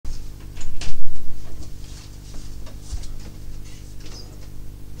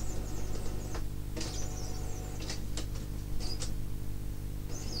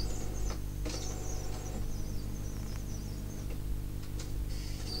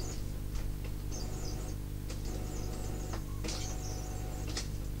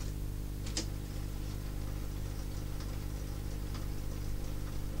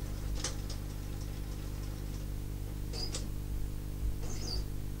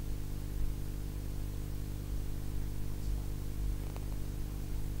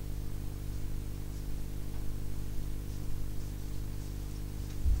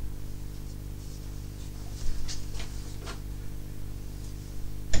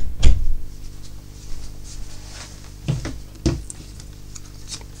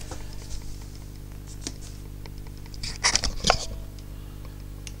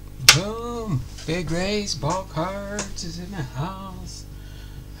Big Ray's Ball Cards is in the house.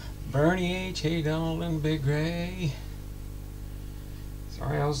 Bernie H. Hey Donald and Big Ray.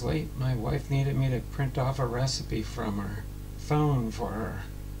 Sorry I was late. My wife needed me to print off a recipe from her phone for her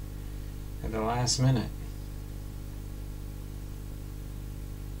at the last minute.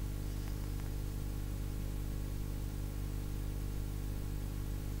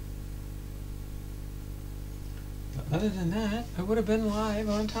 But other than that, I would have been live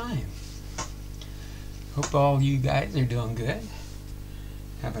on time. Hope all you guys are doing good.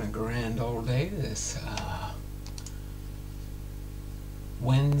 Having a grand old day this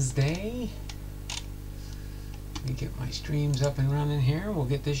Wednesday. Let me get my streams up and running here. We'll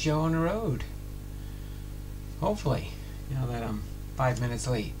get this show on the road. Hopefully, now that I'm 5 minutes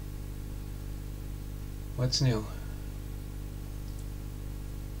late. What's new?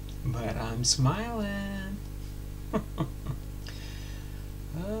 But I'm smiling.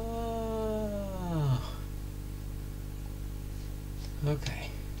 Oh. Okay.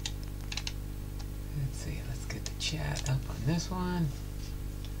 Let's see. Let's get the chat up on this one.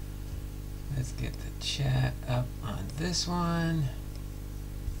 Let's get the chat up on this one.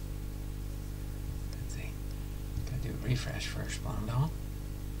 Let's see. Gotta do a refresh first, Blondell.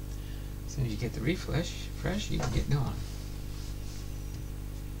 As soon as you get the refresh, you can get going.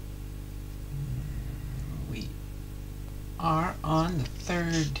 We are on the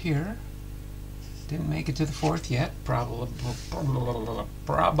 3rd here. Didn't make it to the 4th yet.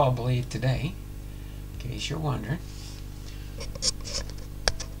 Probably today, in case you're wondering.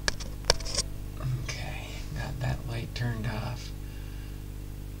 Okay, got that light turned off.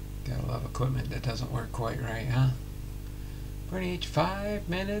 Gotta love equipment that doesn't work quite right, huh? Pretty each 5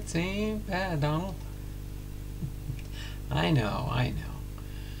 minutes ain't bad, Donald. I know.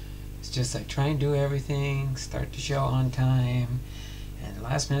 It's just I try and do everything, start the show on time, and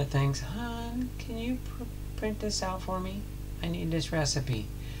last minute things. Hon, can you print this out for me? I need this recipe.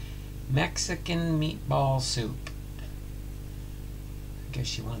 Mexican meatball soup. I guess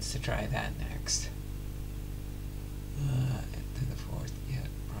she wants to try that next. To the 4th yet,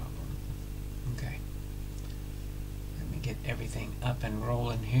 problem. Okay. Let me get everything up and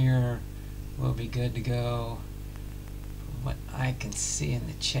rolling here. We'll be good to go. From what I can see in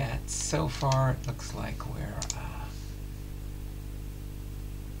the chat so far, it looks like we're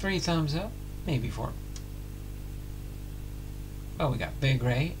 3 thumbs up, maybe 4. Oh, we got Big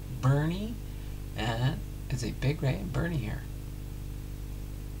Ray, Bernie, and it's a Big Ray and Bernie here.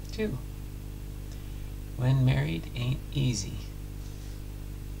 2. When married ain't easy.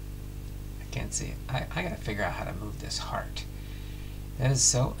 I can't see it. I gotta figure out how to move this heart. That is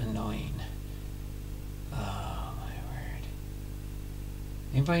so annoying. Oh my word.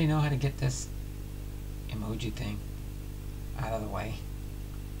 Anybody know how to get this emoji thing out of the way?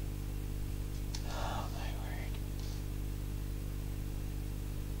 Oh my word.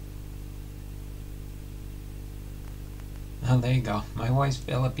 Oh, there you go. My wife's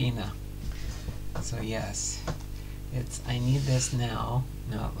Filipina. So yes, I need this now,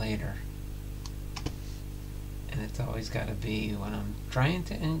 not later. And it's always got to be when I'm trying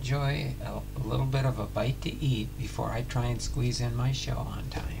to enjoy a little bit of a bite to eat before I try and squeeze in my show on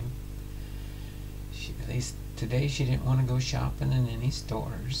time. At least today she didn't want to go shopping in any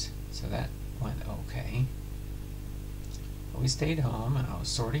stores, so that went okay. But we stayed home and I was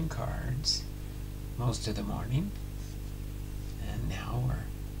sorting cards most of the morning. And now we're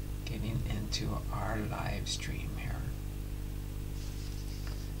getting into our live stream here.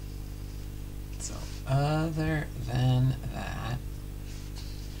 So other than that,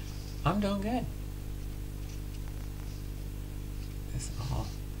 I'm doing good. It's all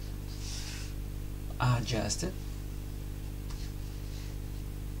adjusted.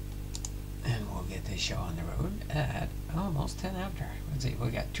 And we'll get this show on the road at almost 10 after. Let's see, we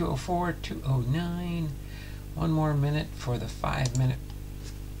got 2:04, 2:09. 1 more minute for the 5-minute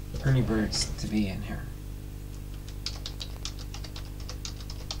early birds to be in here.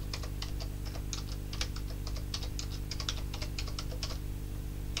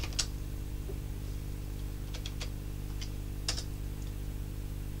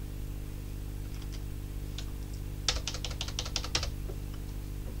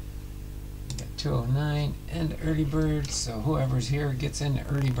 We got 2:09 and early birds, so whoever's here gets in the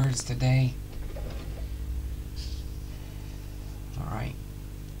early birds today.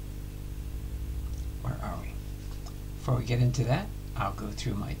 Before we get into that, I'll go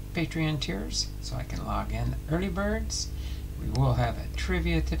through my Patreon tiers so I can log in early birds. We will have a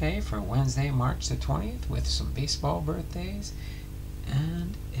trivia today for Wednesday, March the 20th with some baseball birthdays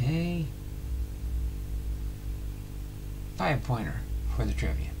and a 5-pointer for the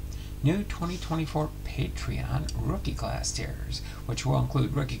trivia. new 2024 Patreon rookie class tiers, which will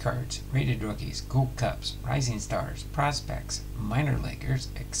include rookie cards, rated rookies, gold cups, rising stars, prospects, minor leaguers,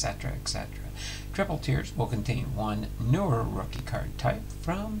 etc., etc. Triple tiers will contain one newer rookie card type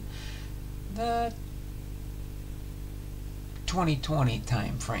from the 2020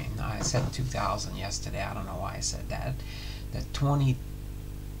 time frame. Now, I said 2000 yesterday. I don't know why I said that. The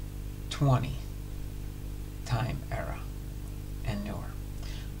 2020 time era and newer.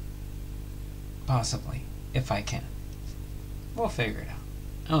 Possibly, if I can. We'll figure it out.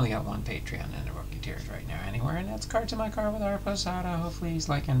 I only got one Patreon in the rookie tiers right now anywhere, and that's Cards in My Car with our Posada. Hopefully he's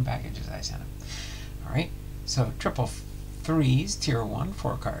liking packages I sent him. Alright, so triple threes, tier 1,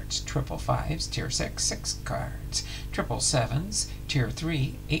 4 cards. Triple fives, tier 6, 6 cards. Triple sevens, tier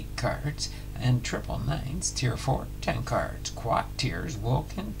 3, 8 cards. And triple nines, tier 4, 10 cards. Quad tiers will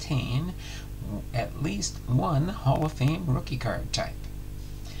contain at least one Hall of Fame rookie card type.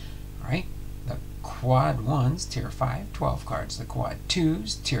 Alright, the quad 1s, tier 5, 12 cards. The quad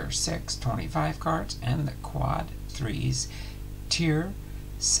 2s, tier 6, 25 cards. And the quad 3s, tier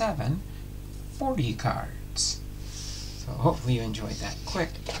 7, 40 cards. So hopefully you enjoyed that quick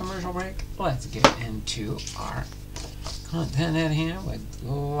commercial break. Let's get into our content at hand with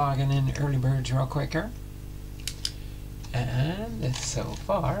logging in early birds real quick here. And so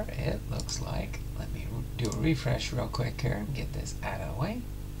far it looks like, let me do a refresh real quick here and get this out of the way.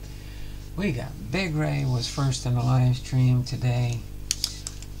 We got Big Ray was first in the live stream today.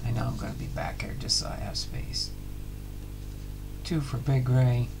 I know I'm going to be back here just so I have space. 2 for Big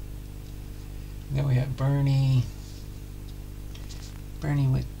Ray. Then we have Bernie. Bernie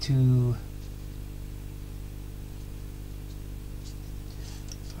with 2.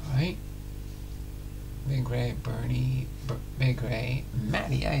 Alright. Big Ray, Bernie, Big Ray.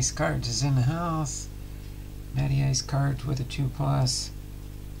 Matty Ice Cards is in the house. Matty Ice Cards with a 2+.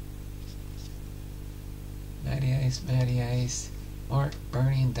 Matty Ice. Mark,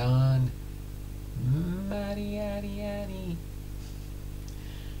 Bernie, and Don. Matty, Addy.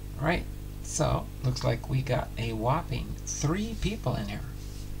 Alright. So, looks like we got a whopping 3 people in here.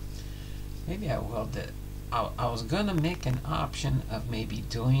 Maybe I will do. I was going to make an option of maybe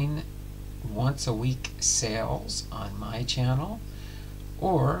doing once a week sales on my channel,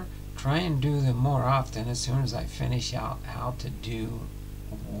 or try and do them more often as soon as I finish out how to do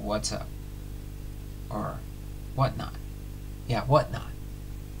what's up or whatnot. Yeah, whatnot.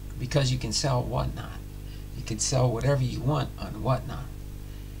 Because you can sell whatnot. You can sell whatever you want on whatnot.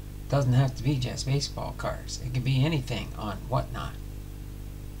 Doesn't have to be just baseball cards. It can be anything on whatnot.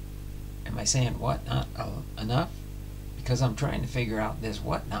 Am I saying whatnot enough? Because I'm trying to figure out this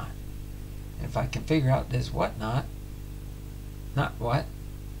whatnot. And if I can figure out this whatnot, not what,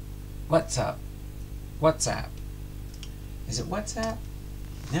 what's up, WhatsApp. Is it WhatsApp?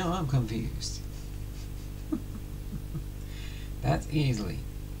 Now I'm confused. That's easily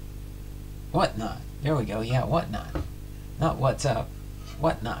whatnot. There we go. Yeah, whatnot. Not what's up.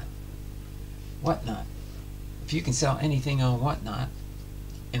 Whatnot. Whatnot. If you can sell anything on whatnot,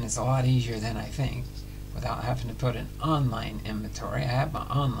 and it's a lot easier than I think, without having to put an online inventory. I have my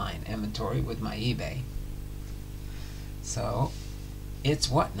online inventory with my eBay. So, it's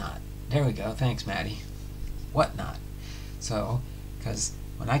whatnot. There we go. Thanks, Maddie. Whatnot. So, because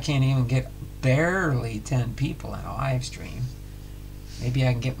when I can't even get barely 10 people in a live stream, maybe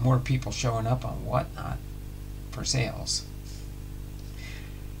I can get more people showing up on whatnot for sales.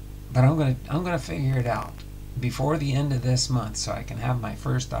 But I'm gonna figure it out before the end of this month so I can have my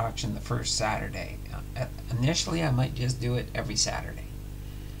first auction the first Saturday. Initially, I might just do it every Saturday.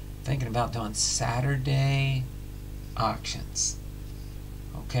 Thinking about doing Saturday auctions.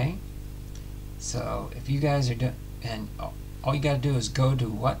 Okay? So if you guys are doing, and all you gotta do is go to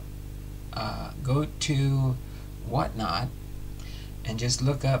whatnot and just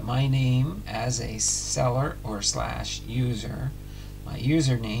look up my name as a seller or / user. My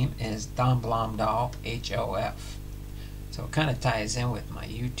username is Don Blomdahl, HOF. So it kind of ties in with my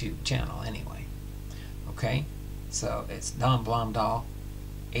YouTube channel anyway. Okay? So it's Don Blomdahl,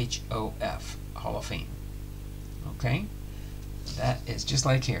 HOF, Hall of Fame. Okay? That is just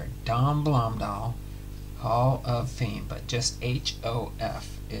like here. Don Blomdahl, Hall of Fame. But just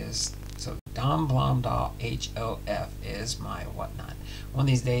HOF is... So Don Blomdahl, HOF is my whatnot. One of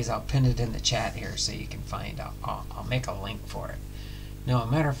these days I'll pin it in the chat here so you can find out. I'll make a link for it. No,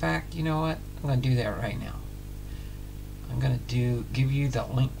 matter of fact, you know what? I'm going to do that right now. I'm going to give you the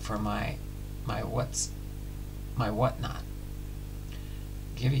link for my whatnot.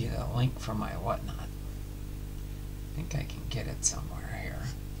 Give you the link for my whatnot. I think I can get it somewhere here.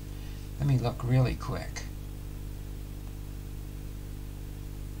 Let me look really quick.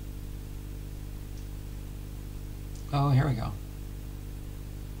 Oh, here we go.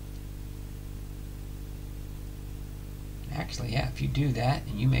 Actually, yeah, if you do that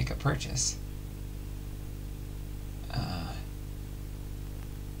and you make a purchase,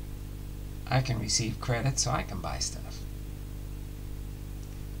 I can receive credit so I can buy stuff.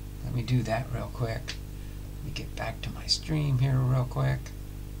 Let me do that real quick. Let me get back to my stream here real quick.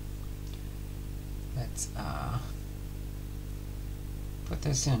 Let's put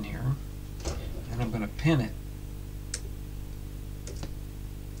this in here, and I'm going to pin it.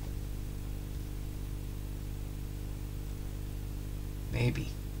 Maybe.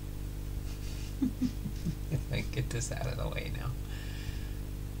 If I get this out of the way now.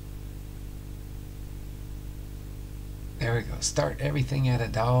 There we go. Start everything at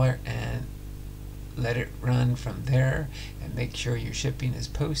 $1 and let it run from there, and make sure your shipping is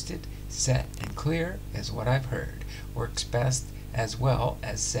posted, set, and clear is what I've heard. Works best as well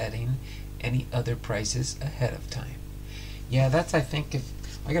as setting any other prices ahead of time. Yeah, that's, I think, if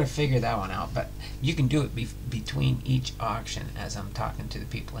I gotta figure that one out, but you can do it between each auction as I'm talking to the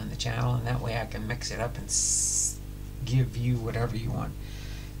people in the channel, and that way I can mix it up and give you whatever you want.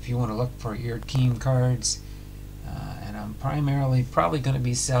 If you want to look for your team cards, and I'm primarily probably going to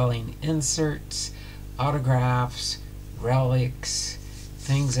be selling inserts, autographs, relics,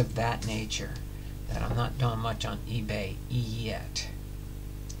 things of that nature that I'm not doing much on eBay yet.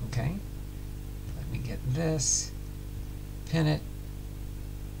 Okay, let me get this, pin it.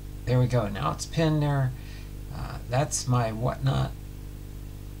 There we go. Now it's pinned there. That's my Whatnot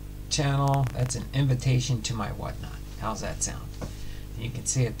channel. That's an invitation to my Whatnot. How's that sound? You can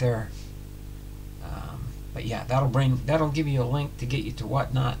see it there. But yeah, that'll give you a link to get you to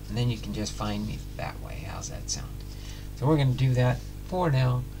Whatnot, and then you can just find me that way. How's that sound? So we're going to do that for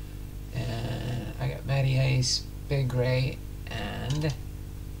now. And I got Matty Ice, Big Ray, and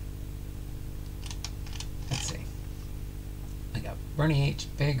let's see. I got Bernie H,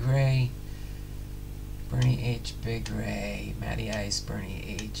 Big Ray, Bernie H, Big Ray, Matty Ice,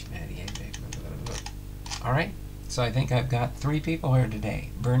 Bernie H, Matty A, Big Ray. Alright, so I think I've got 3 people here today.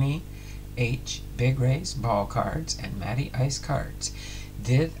 Bernie H, Big Ray's ball cards, and Matty Ice cards.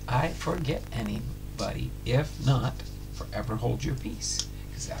 Did I forget anybody? If not, forever hold your peace,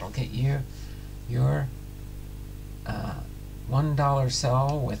 because that'll get you your $1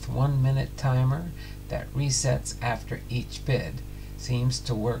 sell with 1 minute timer that resets after each bid. Seems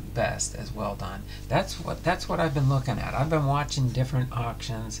to work best as well done. That's what I've been looking at. I've been watching different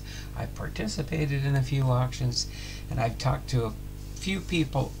auctions. I've participated in a few auctions, and I've talked to a few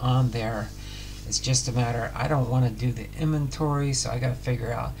people on there. It's just a matter, I don't want to do the inventory, so I got to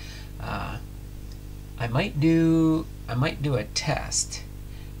figure out. I might do a test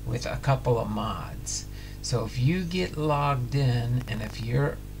with a couple of mods. So if you get logged in, and if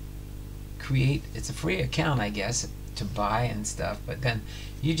you're it's a free account, I guess, to buy and stuff, but then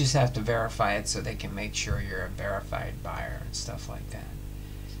you just have to verify it so they can make sure you're a verified buyer and stuff like that.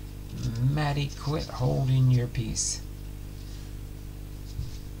 Matty, quit holding your peace.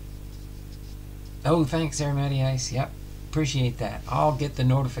 Oh, thanks there, Matty Ice. Yep, appreciate that. I'll get the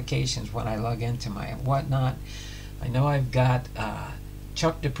notifications when I log into my Whatnot. I know I've got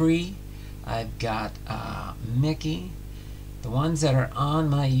Chuck Dupree, I've got Mickey. The ones that are on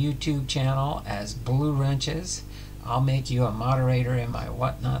my YouTube channel as Blue Wrenches, I'll make you a moderator in my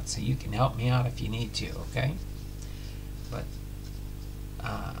Whatnot so you can help me out if you need to, okay? But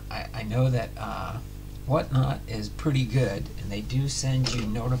I know that Whatnot is pretty good, and they do send you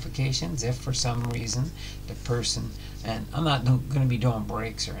notifications if for some reason the person, and I'm not going to be doing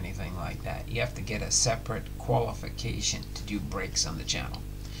breaks or anything like that. You have to get a separate qualification to do breaks on the channel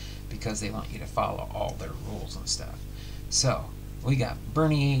because they want you to follow all their rules and stuff. So we got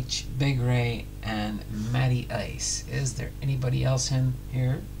Bernie H, Big Ray, and Matty Ice. Is there anybody else in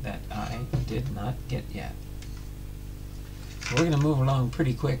here that I did not get yet? We're going to move along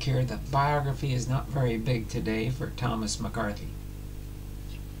pretty quick here. The biography is not very big today for Thomas McCarthy.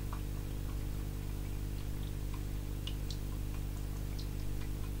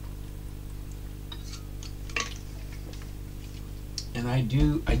 And I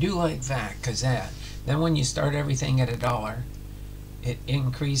do like that, because then when you start everything at $1, it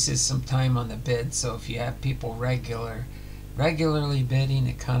increases some time on the bid. So if you have people regularly bidding,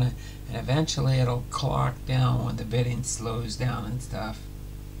 it kind of, and eventually it'll clock down when the bidding slows down and stuff.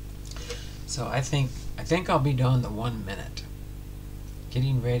 So I think I'll be doing the 1 minute.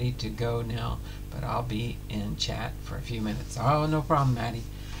 Getting ready to go now, but I'll be in chat for a few minutes. Oh, no problem, Matty.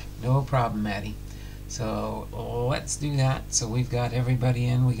 No problem, Matty. So let's do that. So we've got everybody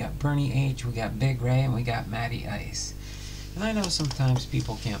in. We got Bernie H, we got Big Ray, and we got Matty Ice. And I know sometimes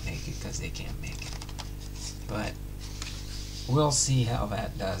people can't make it because they can't make it. But we'll see how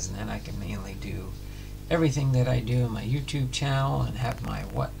that does, and then I can mainly do everything that I do in my YouTube channel and have my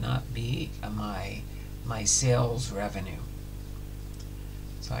whatnot be my sales revenue,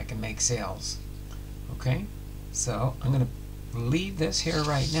 so I can make sales. Okay, so I'm going to leave this here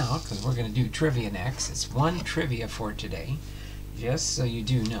right now because we're going to do trivia next. It's one trivia for today, just so you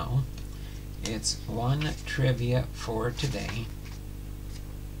do know. It's one trivia for today.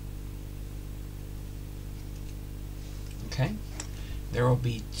 Okay, there will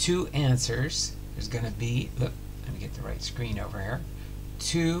be two answers. There's going to be, look, let me get the right screen over here.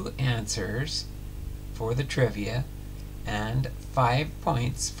 Two answers for the trivia and 5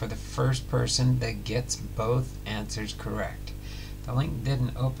 points for the first person that gets both answers correct. The link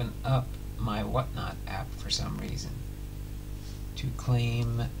didn't open up my Whatnot app for some reason. To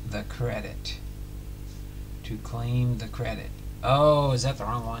claim the credit. To claim the credit. Oh, is that the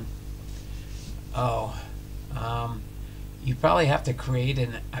wrong one? Oh, you probably have to create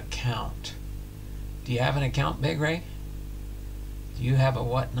an account. Do you have an account, Big Ray? Do you have a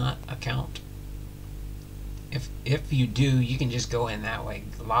Whatnot account? If you do, you can just go in that way.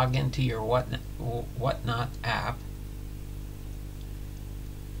 Log into your Whatnot app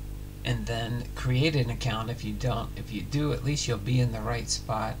and then create an account. If you don't, if you do, at least you'll be in the right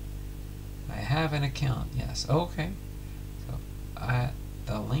spot. I have an account, yes. Okay. So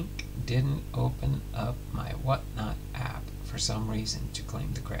the link didn't open up my Whatnot app for some reason to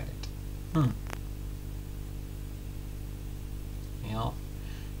claim the credit. You know,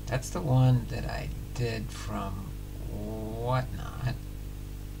 that's the one that I did from Whatnot.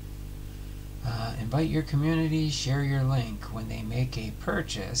 Invite your community, share your link. When they make a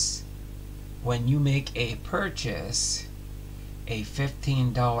purchase, when you make a purchase, a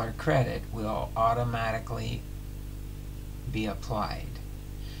 $15 credit will automatically be applied.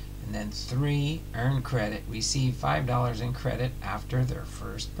 And then 3, earn credit, receive $5 in credit after their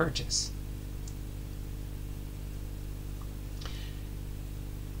first purchase.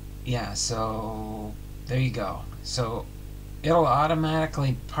 Yeah, so there you go. So it'll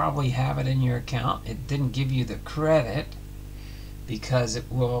automatically probably have it in your account. It didn't give you the credit because it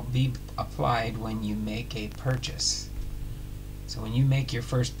will be applied when you make a purchase. So when you make your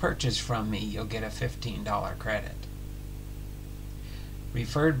first purchase from me, you'll get a $15 credit.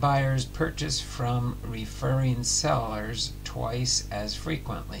 Referred buyers purchase from referring sellers twice as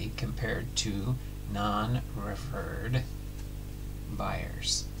frequently compared to non-referred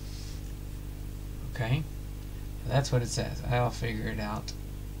buyers. Okay, that's what it says. I'll figure it out.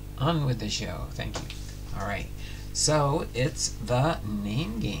 On with the show. Thank you. All right, so it's the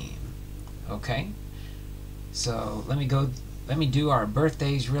name game. Okay, so let me do our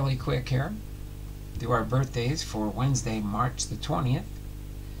birthdays really quick here. Do our birthdays for Wednesday, March the 20th,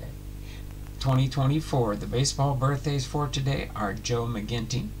 2024. The baseball birthdays for today are Joe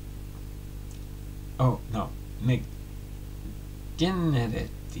McGinty. Oh, no,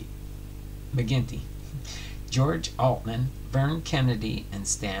 McGinty, George Altman, Vern Kennedy, and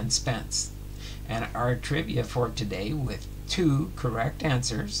Stan Spence. And our trivia for today with 2 correct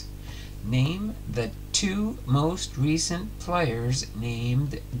answers. Name the 2 most recent players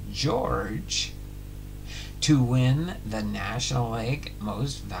named George to win the National League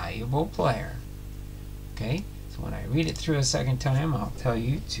Most Valuable Player. Okay, so when I read it through a second time, I'll tell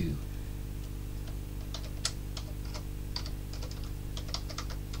you to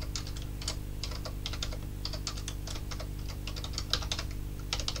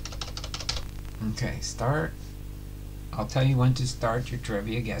start. I'll tell you when to start your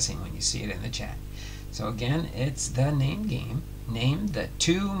trivia guessing when you see it in the chat. So again, it's the name game. Name the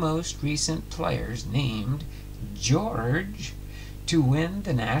 2 most recent players named George to win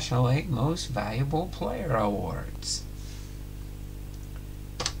the National League Most Valuable Player Awards.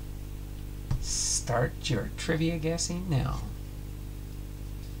 Start your trivia guessing now.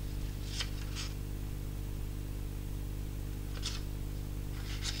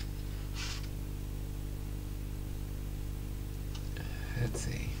 Let's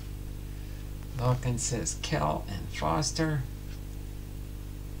see. Dawkins says Kell and Foster.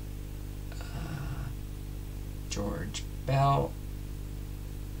 George Bell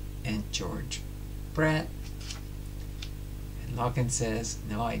and George Brett. And Larkin says,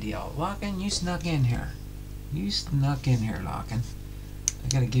 no idea. Larkin, you snuck in here. You snuck in here, Larkin. I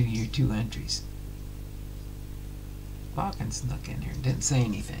gotta give you your 2 entries. Larkin snuck in here. Didn't say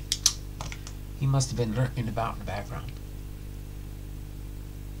anything. He must have been lurking about in the background.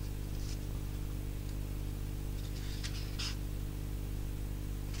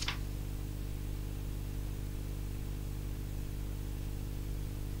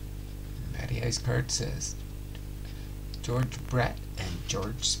 Matty Ice Card says George Brett and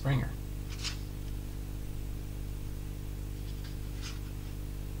George Springer.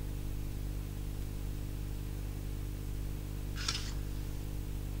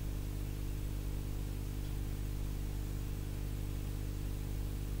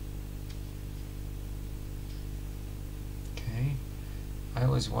 Okay. I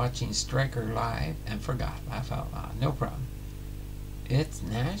was watching Striker live and forgot. Laugh out loud. No problem. It's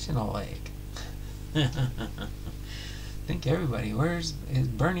National League. I think everybody. Is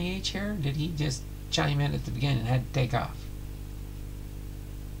Bernie H here? Did he just chime in at the beginning and had to take off?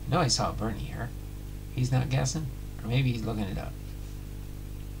 No, I saw Bernie here. He's not guessing? Or maybe he's looking it up.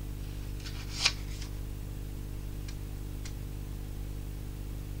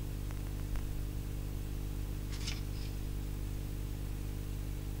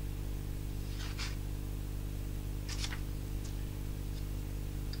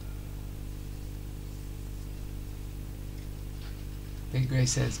 Big Ray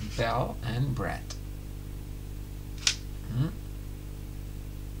says Bell and Brett.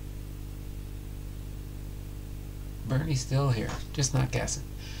 Bernie's still here, just not guessing.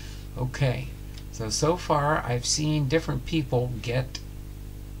 Okay, so far I've seen different people get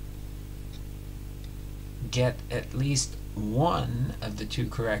at least one of the two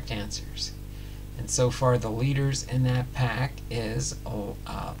correct answers. And so far the leaders in that pack is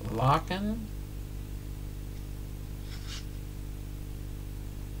Locken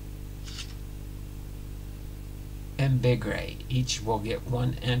and Big Ray. Each will get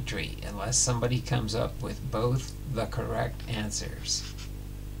one entry unless somebody comes up with both the correct answers.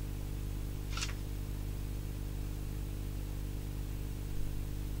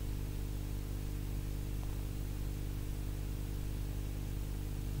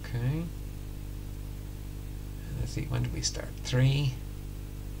 Okay. Let's see, when did we start? 3.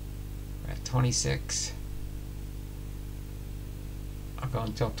 We're at 26. I'll go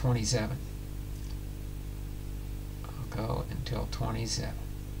until 27. Go until 27.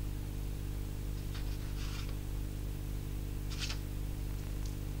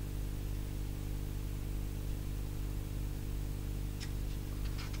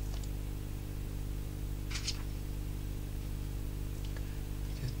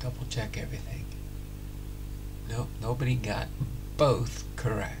 Just double check everything. Nope, nobody got both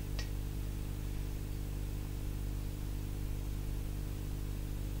correct.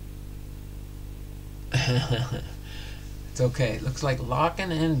 It's okay. Looks like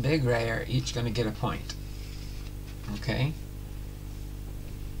Locken and Big Ray are each going to get a point. Okay.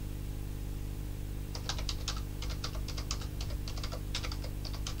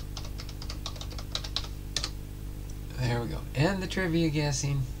 There we go. And the trivia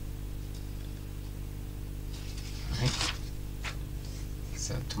guessing. All right.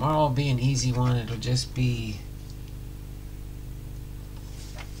 So tomorrow will be an easy one. It'll just be...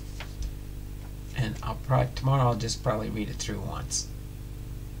 And tomorrow I'll just probably read it through once,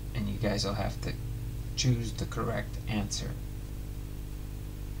 and you guys will have to choose the correct answer.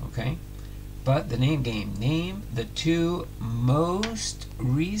 Okay, but the name game. Name the two most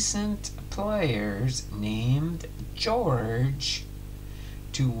recent players named George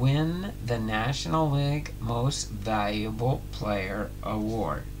to win the National League Most Valuable Player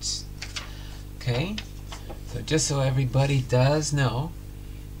Awards. Okay, so just so everybody does know,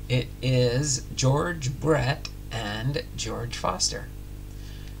 it is George Brett and George Foster.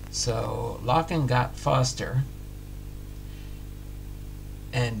 So Locken got Foster,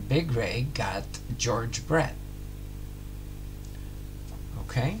 and Big Ray got George Brett.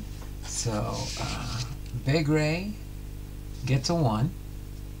 Okay, so Big Ray gets a 1,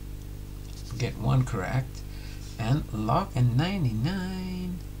 get 1 correct, and Locken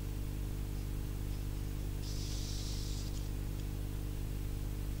 99.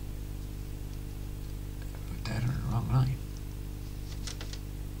 That on the wrong line.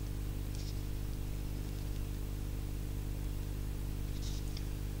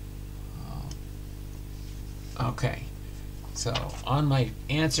 Okay, so on my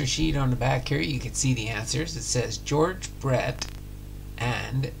answer sheet on the back here, you can see the answers. It says George Brett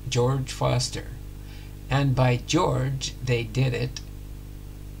and George Foster. And by George, they did it.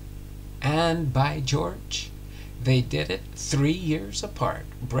 And by George, they did it 3 years apart.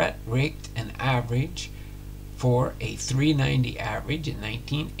 Brett raked an average for a .390 average in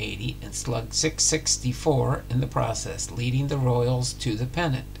 1980 and slugged .664 in the process, leading the Royals to the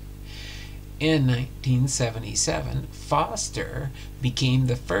pennant. In 1977, Foster became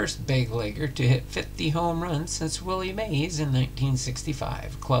the first big leaguer to hit 50 home runs since Willie Mays in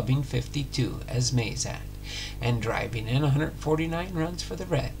 1965, clubbing 52 as Mays had. and driving in 149 runs for the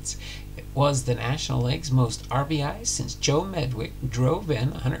Reds. It was the National League's most RBIs since Joe Medwick drove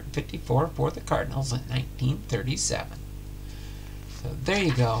in 154 for the Cardinals in 1937. So there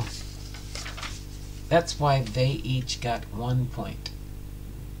you go. That's why they each got 1 point.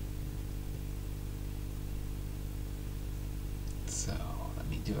 So let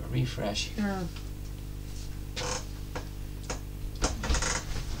me do a refresh here.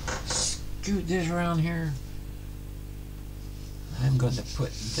 Scoot this around here. I'm going to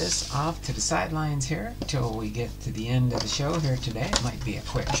put this off to the sidelines here until we get to the end of the show here today. It might be a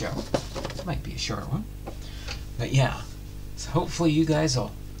quick show. It might be a short one. But yeah, so hopefully you guys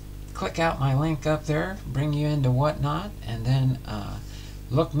will click out my link up there, bring you into Whatnot, and then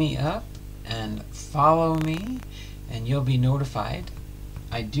look me up and follow me, and you'll be notified.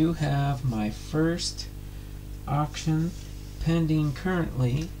 I do have my first auction pending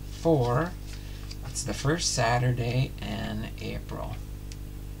currently for, it's the first Saturday in April.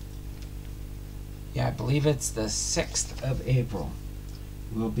 Yeah, I believe it's the 6th of April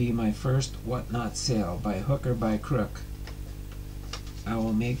will be my first Whatnot sale, by hook or by crook. I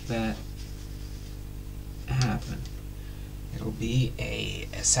will make that happen. It'll be a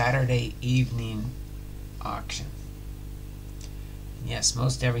Saturday evening auction. Yes,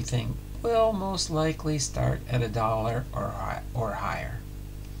 most everything will most likely start at $1 or higher.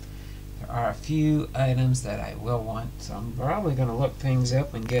 There are a few items that I will want, so I'm probably going to look things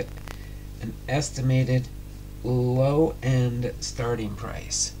up and get an estimated low-end starting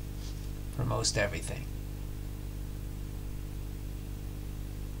price for most everything.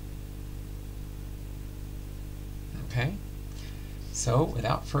 Okay, so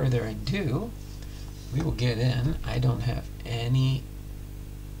without further ado, we will get in. I don't have any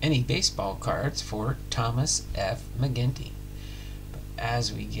baseball cards for Thomas F. McGinty. But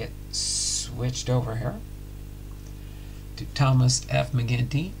as we get switched over here to Thomas F.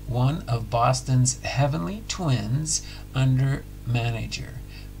 McGinty, one of Boston's Heavenly Twins under manager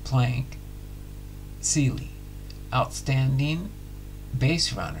Plank Seeley, outstanding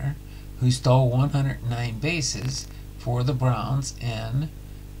base runner who stole 109 bases for the Browns in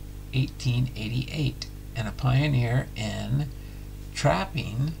 1888, and a pioneer in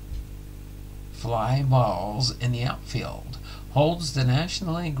trapping fly balls in the outfield. Holds the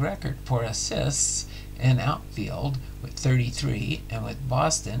National League record for assists in outfield with 33, and with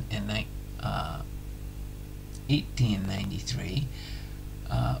Boston in 1893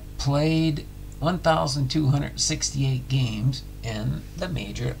 played 1,268 games in the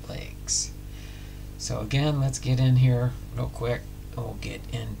major leagues. So again, let's get in here real quick. We'll get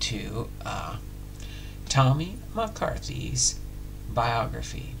into Tommy McCarthy's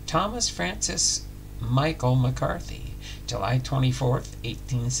biography. Thomas Francis Michael McCarthy, July 24th,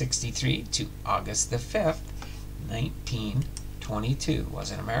 1863 to August the 5th, 1922, was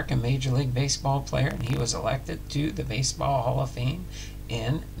an American Major League Baseball player, and he was elected to the Baseball Hall of Fame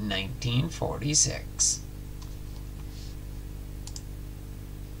in 1946.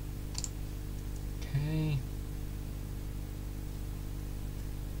 Okay.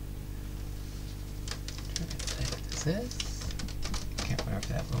 Is this? Can't remember if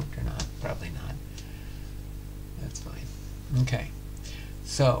that moved or not. Probably not. That's fine. Okay.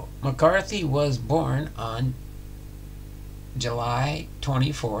 So, McCarthy was born on July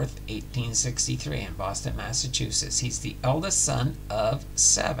 24th, 1863 in Boston, Massachusetts. He's the eldest son of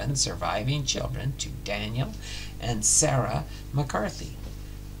 7 surviving children to Daniel and Sarah McCarthy.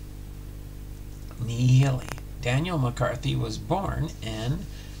 Neely. Daniel McCarthy was born in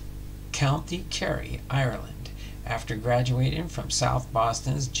County Kerry, Ireland, after graduating from South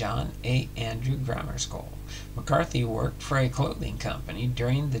Boston's John A. Andrew Grammar School. McCarthy worked for a clothing company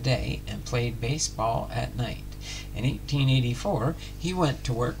during the day and played baseball at night. In 1884, he went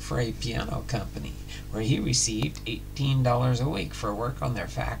to work for a piano company, where he received $18 a week for work on their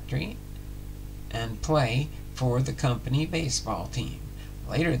factory and play for the company baseball team.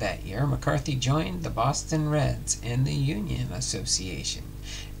 Later that year, McCarthy joined the Boston Reds in the Union Association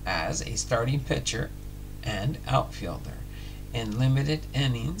as a starting pitcher and outfielder. In limited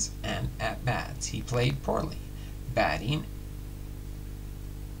innings and at-bats, he played poorly, batting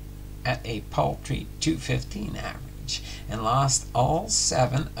at a paltry .215 average, and lost all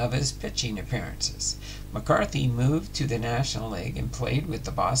 7 of his pitching appearances. McCarthy moved to the National League and played with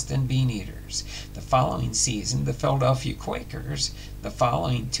the Boston Beaneaters. The following season, the Philadelphia Quakers, the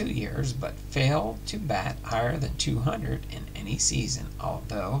following 2 years, but failed to bat higher than 200 in any season,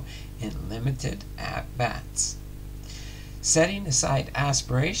 although in limited at-bats. Setting aside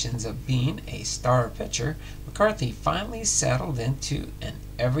aspirations of being a star pitcher, McCarthy finally settled into an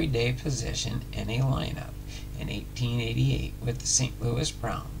everyday position in a lineup in 1888 with the St. Louis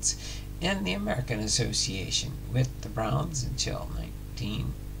Browns in the American Association with the Browns until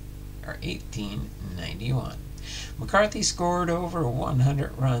 1891. McCarthy scored over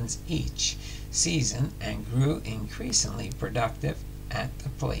 100 runs each season and grew increasingly productive at the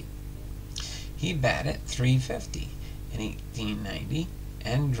plate. He batted .350 in 1890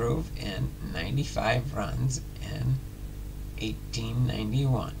 and drove in 95 runs in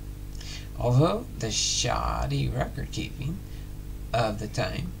 1891. Although the shoddy record-keeping of the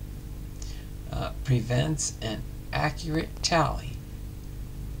time prevents an accurate tally,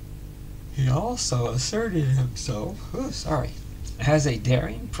 he also asserted himself as a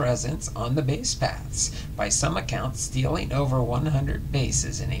daring presence on the base paths, by some accounts stealing over 100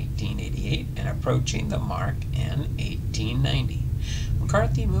 bases in 1888 and approaching the mark in 1890.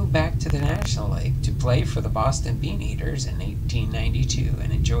 McCarthy moved back to the National League to play for the Boston Beaneaters in 1892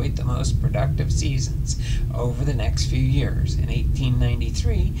 and enjoyed the most productive seasons over the next few years. In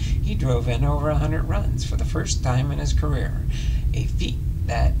 1893, he drove in over 100 runs for the first time in his career, a feat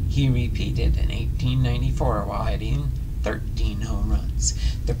that he repeated in 1894 while hitting 13 home runs.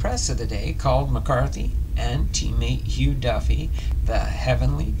 The press of the day called McCarthy and teammate Hugh Duffy the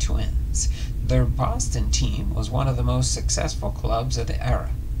Heavenly Twins. Their Boston team was one of the most successful clubs of the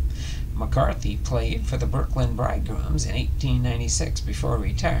era. McCarthy played for the Brooklyn Bridegrooms in 1896 before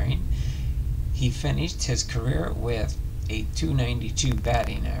retiring. He finished his career with a .292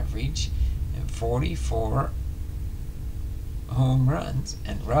 batting average and 44 home runs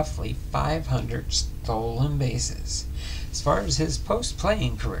and roughly 500 stolen bases. As far as his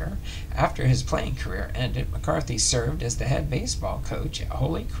post-playing career, after his playing career ended, McCarthy served as the head baseball coach at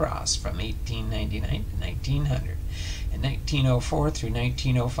Holy Cross from 1899 to 1900, in 1904 through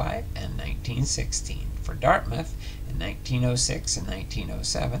 1905 and 1916, for Dartmouth in 1906 and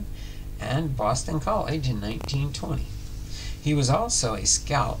 1907, and Boston College in 1920. He was also a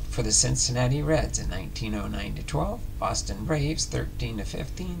scout for the Cincinnati Reds in 1909 to 12, Boston Braves 13 to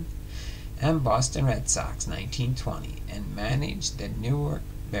 15, and Boston Red Sox 1920, and managed the Newark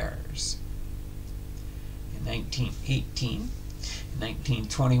Bears. In 1918, in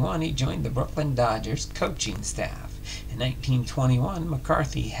 1921, he joined the Brooklyn Dodgers coaching staff. In 1921,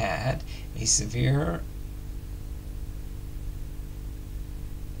 McCarthy had a severe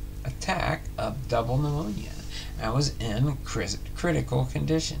attack of double pneumonia and was in critical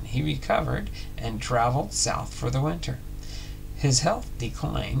condition. He recovered and traveled south for the winter. His health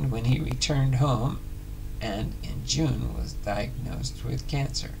declined when he returned home and in June was diagnosed with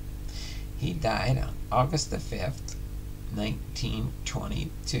cancer. He died on August the 5th,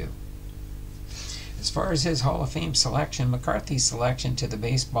 1922. As far as his Hall of Fame selection, McCarthy's selection to the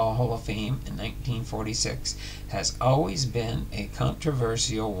Baseball Hall of Fame in 1946 has always been a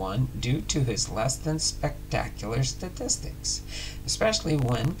controversial one due to his less than spectacular statistics, especially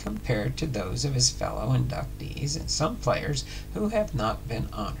when compared to those of his fellow inductees and some players who have not been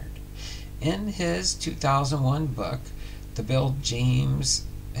honored. In his 2001 book, The Bill James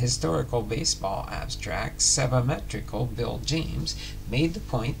Historical Baseball Abstract, Sabermetrical Bill James made the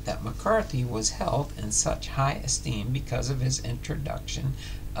point that McCarthy was held in such high esteem because of his introduction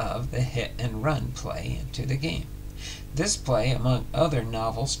of the hit-and-run play into the game. This play, among other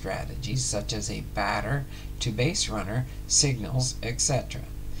novel strategies such as a batter to base runner, signals, etc.,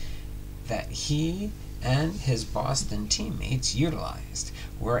 that he and his Boston teammates utilized,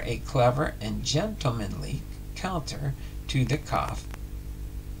 were a clever and gentlemanly counter to the cough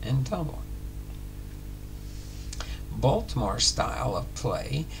and tumble. Baltimore's style of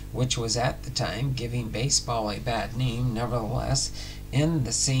play, which was at the time giving baseball a bad name, nevertheless, in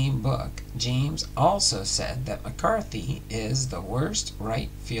the same book, James also said that McCarthy is the worst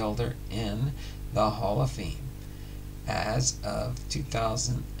right fielder in the Hall of Fame. As of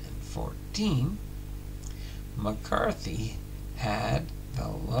 2014, McCarthy had the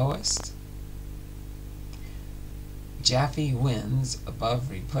lowest Jaffe wins above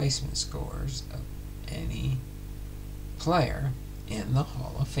replacement scores of any player in the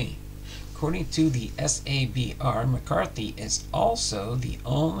Hall of Fame. According to the SABR, McCarthy is also the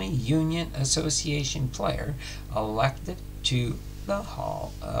only Union Association player elected to the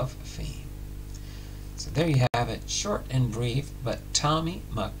Hall of Fame. So there you have it, short and brief, but Tommy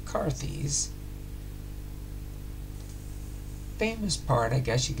McCarthy's famous part, I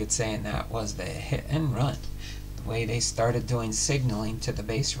guess you could say, in that was the hit and run. The way they started doing signaling to the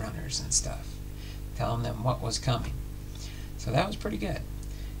base runners and stuff, telling them what was coming. So that was pretty good.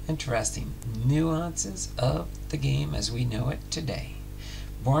 interesting nuances of the game as we know it today.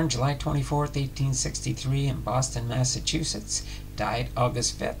 Born July 24th, 1863 in Boston, Massachusetts. Died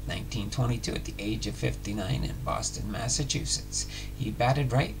August 5th, 1922 at the age of 59 in Boston, Massachusetts. He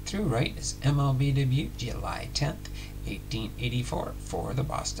batted right through right his MLB debut July 10th, 1884 for the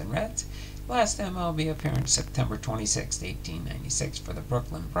Boston Reds. Last MLB appearance September 26, 1896 for the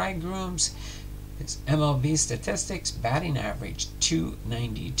Brooklyn Bridegrooms. His MLB statistics: batting average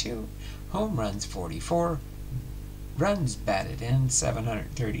 .292, home runs 44, runs batted in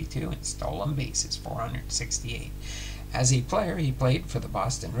 732, and stolen bases 468. As a player, he played for the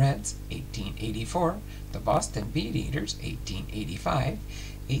Boston Reds 1884, the Boston Beet Eaters 1885,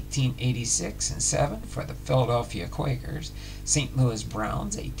 1886 and 7 for the Philadelphia Quakers, St. Louis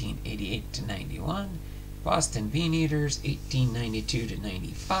Browns 1888 to 91, Boston Bean Eaters 1892 to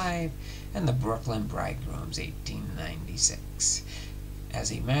 95, and the Brooklyn Bridegrooms 1896. As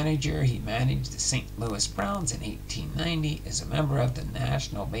a manager, he managed the St. Louis Browns in 1890, is a member of the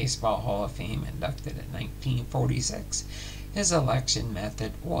National Baseball Hall of Fame, inducted in 1946. His election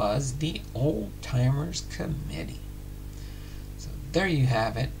method was the Old Timers Committee. So there you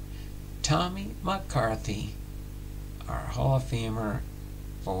have it. Tommy McCarthy, our Hall of Famer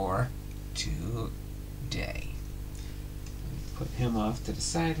for today. Let me put him off to the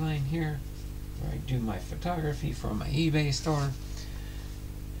sideline here where I do my photography for my eBay store.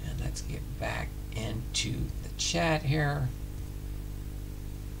 And let's get back into the chat here.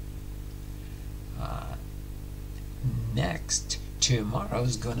 Next,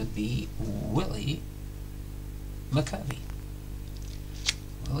 tomorrow's going to be Willie McCovey.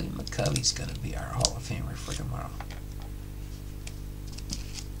 Willie McCovey's going to be our Hall of Famer for tomorrow.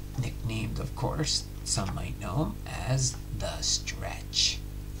 Nicknamed, of course, some might know him as The Stretch.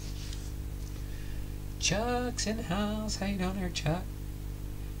 Chuck's in the house. How you doing there, Chuck?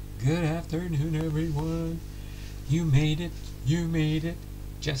 Good afternoon, everyone. You made it.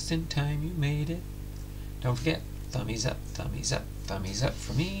 Just in time, you made it. Don't forget, thummies up, thummies up, thummies up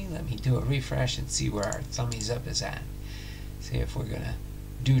for me. Let me do a refresh and see where our thummies up is at. See if we're going to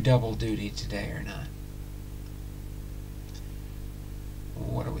do double duty today or not.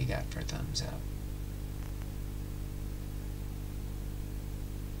 What do we got for thumbs up?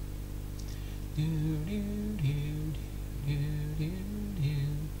 Do, do, do, do, do, do.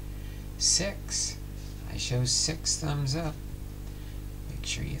 6. I show 6 thumbs up. Make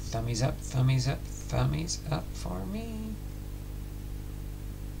sure you thummies up, thummies up, thummies up for me.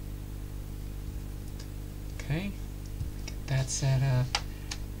 Okay, get that set up.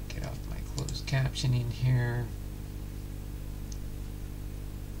 Get off my closed captioning here.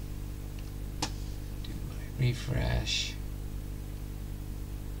 Do my refresh.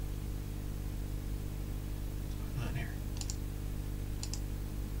 What's going on here?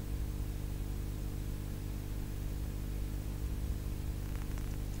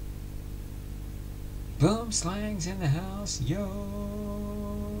 Boom Slang's in the house, yo!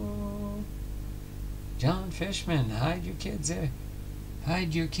 John Fishman, hide your kids there.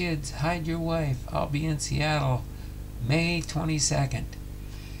 Hide your kids, hide your wife. I'll be in Seattle May 22nd.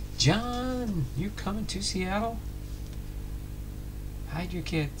 John, you coming to Seattle? Hide your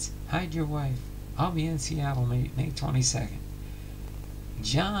kids, hide your wife. I'll be in Seattle May 22nd.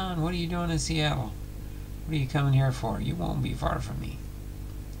 John, what are you doing in Seattle? What are you coming here for? You won't be far from me.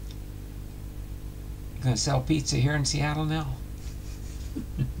 Gonna sell pizza here in Seattle now?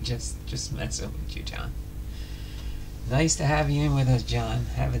 just messing with you, John. Nice to have you in with us, John.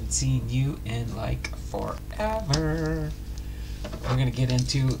 Haven't seen you in like forever. We're gonna get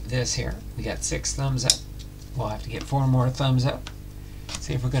into this here. We got 6 thumbs up. We'll have to get 4 more thumbs up.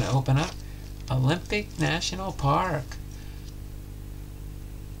 See if we're gonna open up Olympic National Park.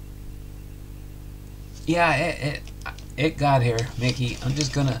 Yeah, it got here, Mickey. I'm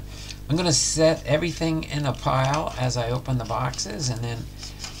gonna set everything in a pile as I open the boxes, and then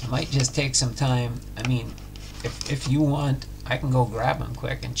I might just take some time. I mean, if you want, I can go grab them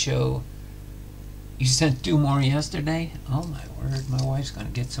quick and show. You sent 2 more yesterday? Oh my word, my wife's gonna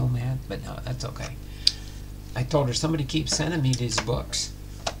get so mad, but no, that's okay. I told her somebody keeps sending me these books,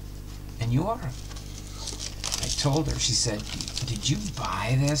 and you are. I told her, she said, did you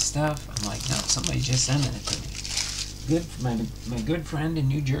buy this stuff? I'm like, no, somebody's just sending it to me. Good, my good friend in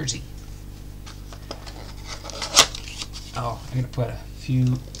New Jersey. Oh, I'm gonna put a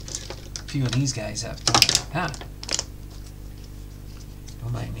few of these guys up.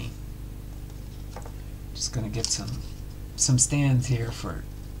 Don't mind me. Just gonna get some stands here for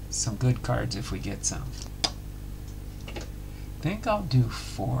some good cards if we get some. I think I'll do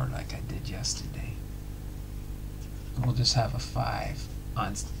 4 like I did yesterday. We'll just have a 5.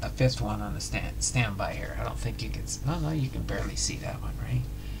 on a fifth one on the standby here. I don't think you can. Oh no, you can barely see that one, right?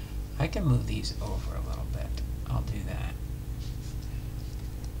 I can move these over a little bit. I'll do that.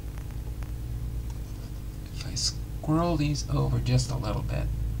 If I scroll these over just a little bit,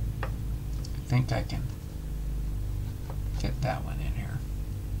 I think I can fit that one in here.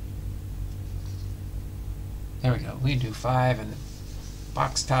 There we go. We do 5, and the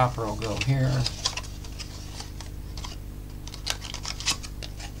box topper will go here.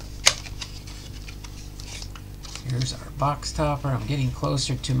 Here's our box topper. I'm getting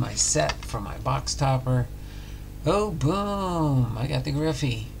closer to my set for my box topper. Oh, boom! I got the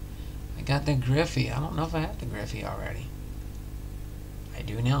Griffey. I got the Griffey. I don't know if I have the Griffey already. I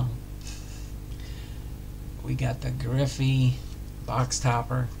do now. We got the Griffey box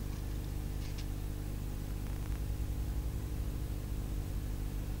topper.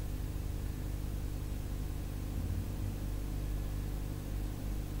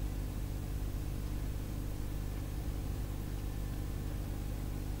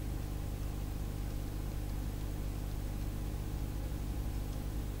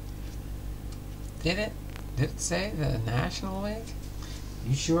 Did it say the National League?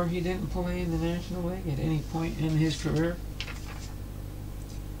 You sure he didn't play in the National League at any point in his career?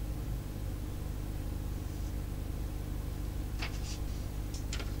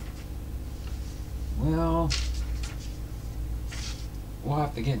 Well, we'll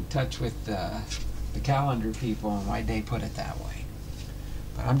have to get in touch with the calendar people and why they put it that way.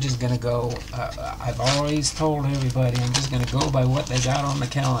 But I'm just going to go, I've always told everybody, I'm just going to go by what they got on the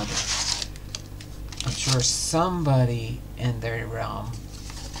calendar. I'm sure somebody in their realm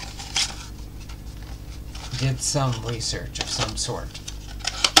did some research of some sort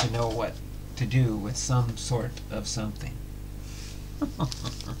to know what to do with some sort of something.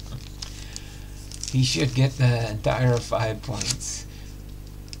 He should get the entire 5 points.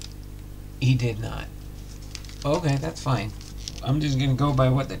 He did not. Okay, that's fine. I'm just going to go by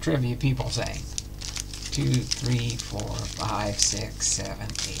what the trivia people say. 2, 3, 4, 5, 6, 7,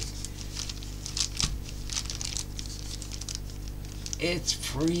 8. It's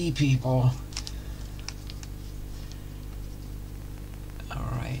free, people.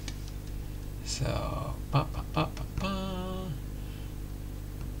 Alright. So,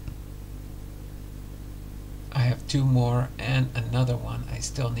 I have 2 more and another one I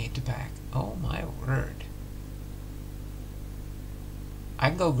still need to pack. Oh my word. I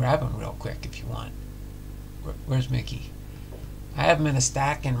can go grab them real quick if you want. Where's Mickey? I have them in a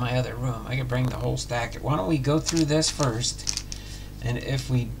stack in my other room. I could bring the whole stack. Why don't we go through this first? And if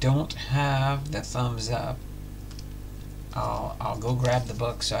we don't have the thumbs up, I'll go grab the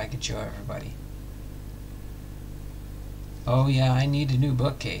book so I can show everybody. Oh yeah, I need a new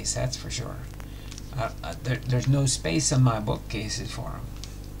bookcase, that's for sure. There's no space in my bookcases for them.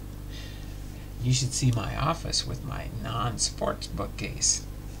 You should see my office with my non-sports bookcase.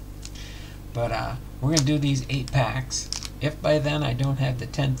 But we're going to do these 8 packs. If by then I don't have the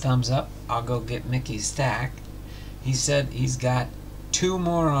 10 thumbs up, I'll go get Mickey's stack. He said he's got 2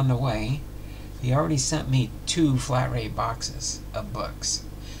 more on the way. He already sent me 2 flat rate boxes of books,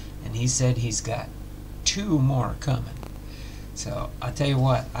 and he said he's got 2 more coming. So I'll tell you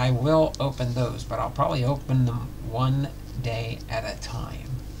what, I will open those, but I'll probably open them one day at a time.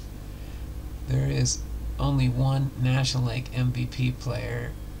 There is only one National League MVP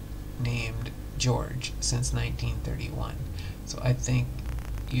player named George since 1931. So I think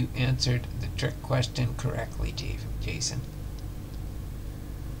you answered the trick question correctly, Jason.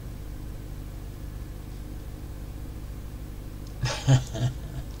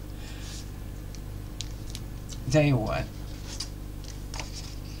 Tell you what,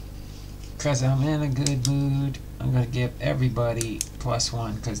 because I'm in a good mood, I'm going to give everybody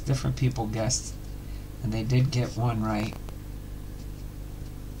 +1, because different people guessed and they did get 1 right.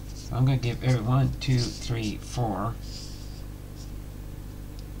 So I'm going to give everyone 1, 2, 3, 4.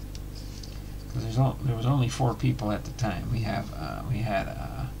 Because there was only 4 people at the time. We had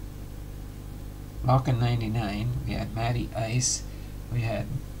Malkin 99, we had Matty Ice, we had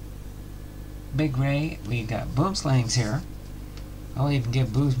Big Ray, we got Boomslangs here. I'll even give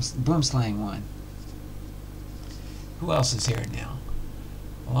Boomslang 1. Who else is here now?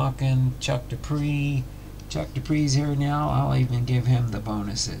 Malkin, Chuck Dupree. Chuck Dupree's here now. I'll even give him the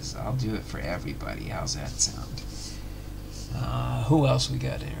bonuses. I'll do it for everybody. How's that sound? Who else we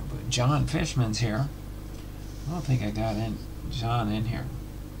got here? But John Fishman's here. I don't think I got John in here.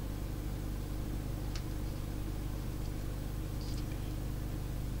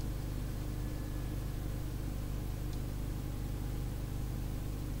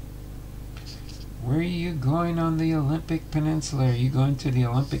 Where are you going on the Olympic Peninsula? Are you going to the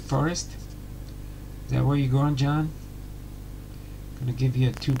Olympic Forest? Is that where you're going, John? I'm going to give you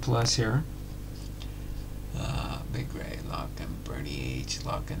a 2+ here. Big Ray, Lockin, Bernie H,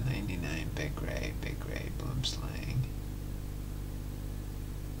 Lockin 99, Big Ray, Bloomslang.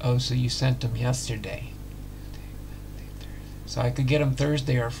 Oh, so you sent them yesterday. So I could get them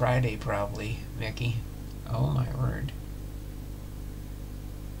Thursday or Friday, probably, Mickey. Oh my word.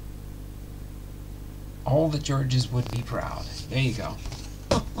 All the Georges would be proud. There you go.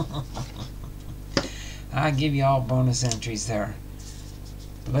 I'll give you all bonus entries there.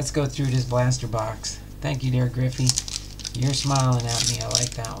 But let's go through this blaster box. Thank you, dear Griffey. You're smiling at me. I like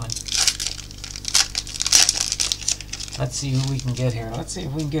that one. Let's see who we can get here. Let's see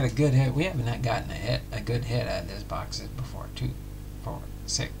if we can get a good hit. We haven't gotten a good hit out of this boxes before. 2, 4,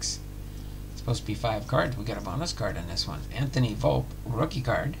 6. It's supposed to be 5 cards. We got a bonus card in this one. Anthony Volpe, rookie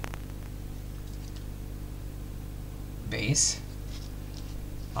card. Base.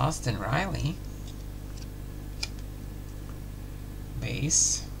 Austin Riley.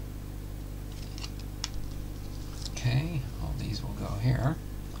 Base. Okay, all these will go here.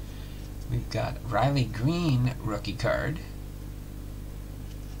 We've got Riley Green, rookie card.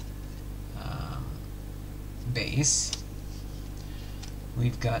 Base.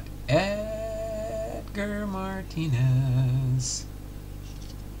 We've got Edgar Martinez.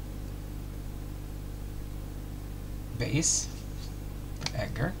 Base for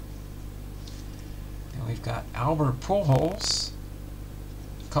Edgar. And we've got Albert Pujols,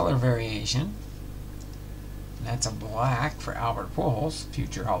 color variation. And that's a black for Albert Pujols,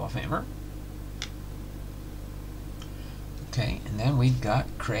 future Hall of Famer. Okay, and then we've got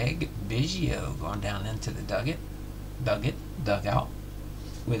Craig Biggio going down into the dugout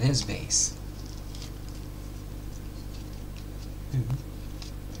with his base. 2,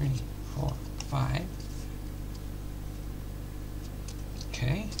 3, 4, 5.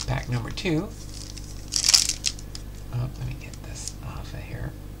 Okay, pack number 2. Oh, let me get this off of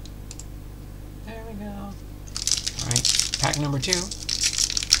here. There we go. Alright, pack number 2.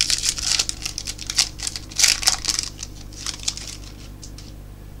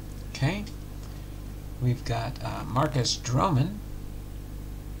 Okay, we've got Marcus Stroman.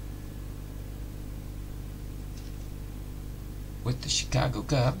 With the Chicago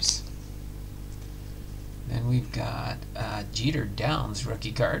Cubs. Then we've got Jeter Downs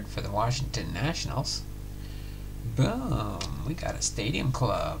rookie card for the Washington Nationals. Boom! We got a Stadium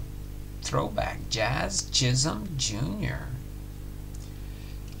Club throwback, Jazz Chisholm Jr.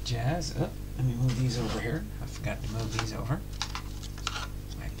 Jazz, oh, let me move these over here. I forgot to move these over.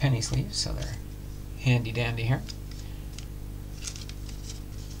 My penny sleeves, so they're handy dandy here.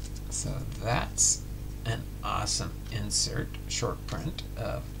 So that's an awesome insert short print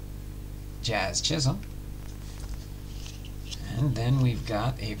of Jazz Chisholm. And then we've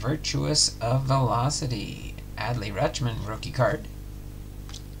got a Virtuous of Velocity, Adley Rutschman rookie card.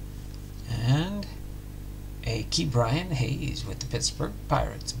 And a Ke'Bryan Hayes with the Pittsburgh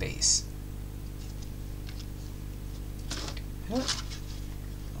Pirates base. Oh,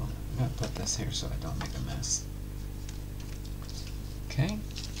 I'm going to put this here so I don't make a mess. Okay.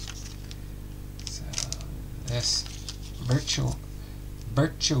 So this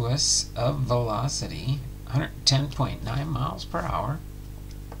Virtuous of Velocity, 110.9 miles per hour.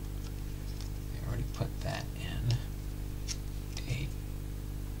 I already put that in a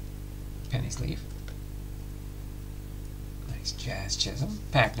penny sleeve. Nice Jazz Chisholm.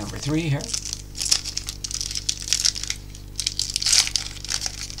 Pack number 3 here.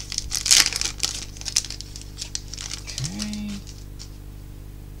 Okay.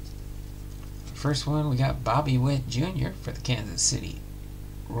 First one, we got Bobby Witt Jr. for the Kansas City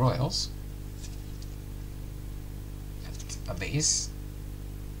Royals. That's a base.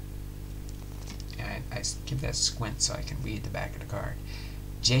 I give that a squint so I can read the back of the card.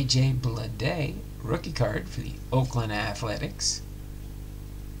 J.J. Bleday, rookie card for the Oakland Athletics.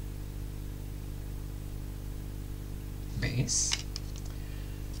 Base.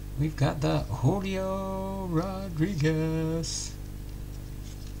 We've got the Julio Rodriguez.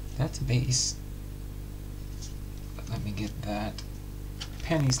 That's a base. But let me get that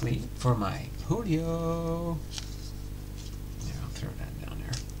penny sleeve for my Julio. There, I'll throw that down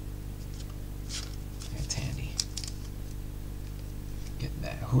there. That's handy. Get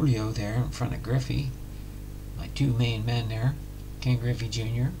that Julio there in front of Griffey. My 2 main men there, Ken Griffey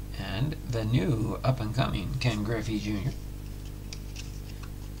Jr. and the new up-and-coming Ken Griffey Jr.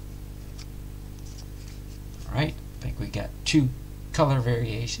 Alright, I think we got 2 color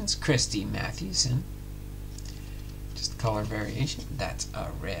variations. Christy Mathewson. Just color variation. That's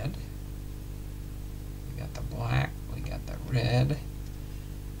a red. got the black, we got the red,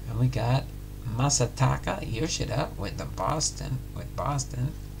 and we got Masataka Yoshida with Boston, with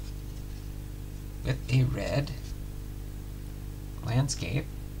a red landscape,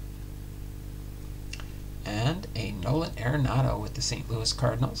 and a Nolan Arenado with the St. Louis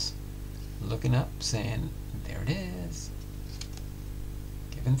Cardinals, looking up, saying, there it is,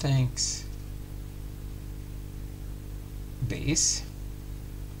 giving thanks. Base.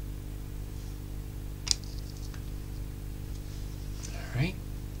 Alright.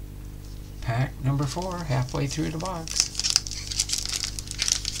 Pack number 4, halfway through the box.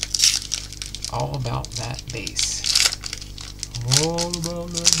 All about that bass. All about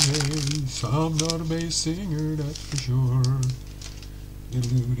that bass. I'm not a bass singer, that's for sure.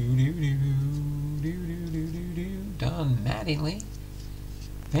 Don Mattingly,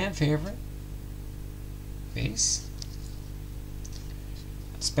 fan favorite. Bass.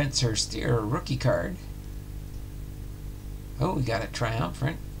 Spencer Steer rookie card. Oh, we got a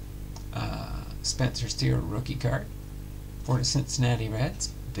triumphant Spencer Steer rookie card for the Cincinnati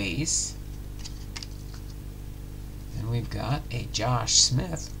Reds. Base. And we've got a Josh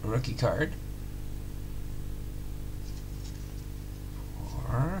Smith rookie card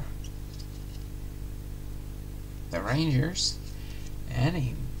for the Rangers, and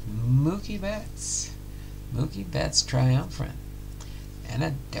a Mookie Betts triumphant, and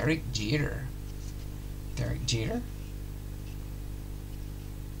a Derek Jeter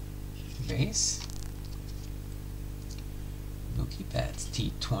base. Mookie Betts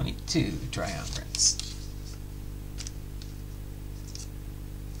T22 triumphants.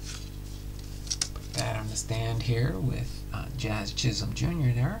 Put that on the stand here with Jazz Chisholm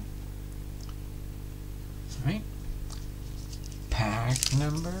Jr. there. Alright. Pack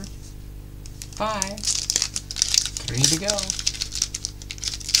number 5. 3 to go.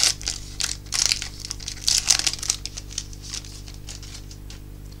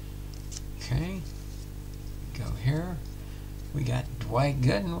 Okay. Go here. We got Dwight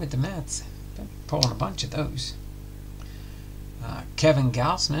Gooden with the Mets. Been pulling a bunch of those. Kevin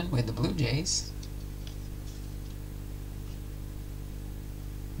Gausman with the Blue Jays.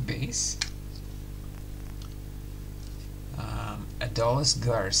 Base. Adolis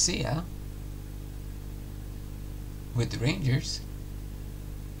Garcia with the Rangers.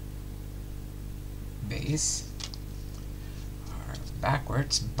 Base. Or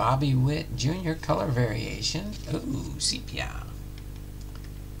backwards, Bobby Witt Jr. color variation. Ooh, sepia.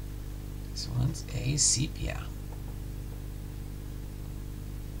 This one's a sepia.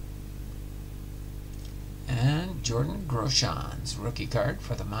 And Jordan Groshans rookie card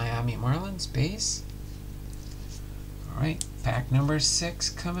for the Miami Marlins. Base. Alright, pack number 6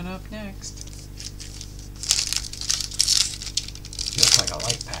 coming up next. Feels like a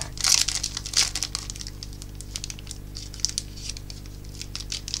light pack.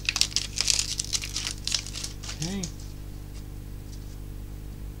 Okay.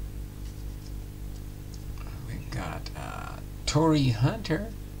 We've got Torrey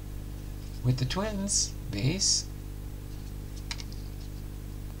Hunter with the Twins. Base.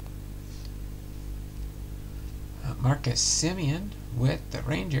 Marcus Semien with the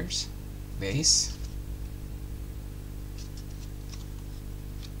Rangers. Base.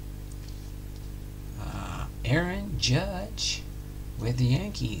 Aaron Judge with the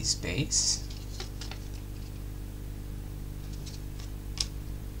Yankees. Base.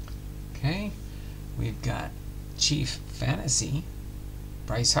 Okay. We've got Chief Fantasy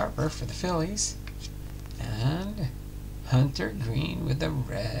Bryce Harper for the Phillies. And Hunter Green with the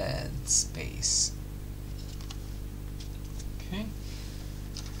Reds. Base. Okay.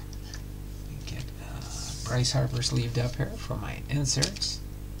 Get Bryce Harper sleeved up here for my inserts.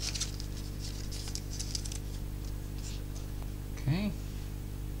 Okay.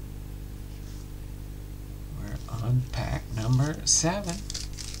 We're on pack number 7.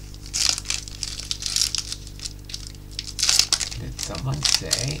 Did someone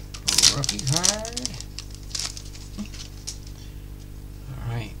say rookie card?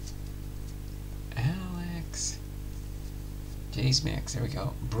 Alright. Alex. Jays Mix. There we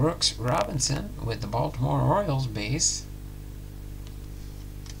go. Brooks Robinson with the Baltimore Orioles. Base.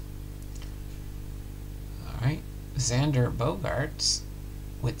 Alright. Xander Bogaerts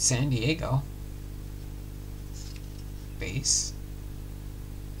with San Diego. Base.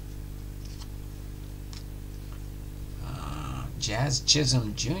 Jazz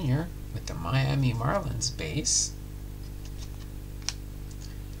Chisholm Jr. with the Miami Marlins. Base.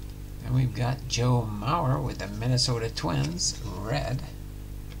 And we've got Joe Mauer with the Minnesota Twins. Red.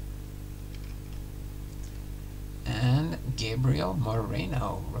 And Gabriel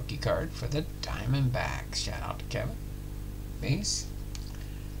Moreno, rookie card for the Diamondbacks. Shout out to Kevin. Base.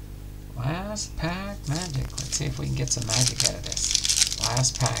 Last pack magic. Let's see if we can get some magic out of this.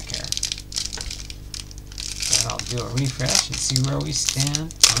 Last pack here. Then I'll do a refresh and see where we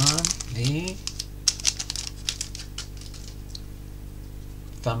stand on the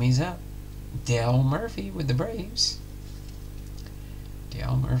thummies up. Dale Murphy with the Braves.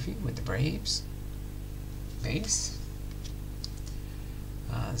 Dale Murphy with the Braves. Base.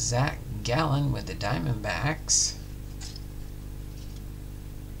 Zach Gallen with the Diamondbacks.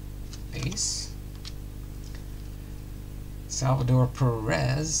 Base. Salvador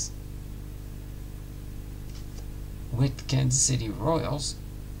Perez with Kansas City Royals.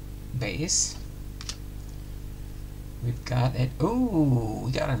 Base. We've got it. Ooh,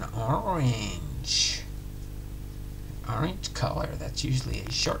 we got an orange. Orange color. That's usually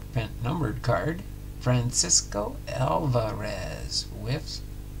a short print numbered card. Francisco Alvarez with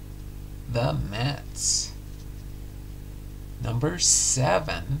the Mets. Number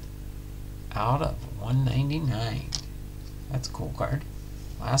 7 out of 199. That's a cool card.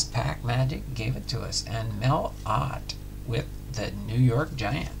 Last pack magic gave it to us. And Mel Ott with the New York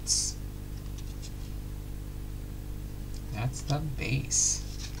Giants. That's the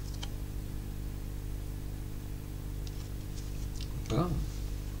base. Boom.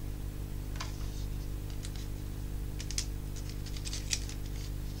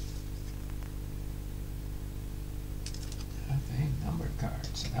 That's a numbered card,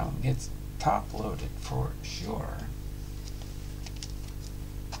 so that one gets top loaded for sure.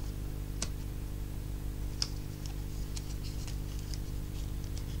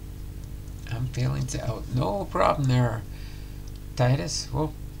 I'm feeling so. No problem there, Titus.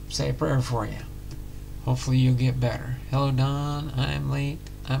 We'll say a prayer for you. Hopefully you'll get better. Hello, Don. I'm late.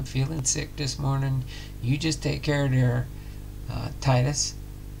 I'm feeling sick this morning. You just take care there, Titus.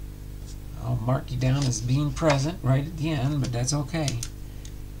 I'll mark you down as being present right at the end, but that's okay.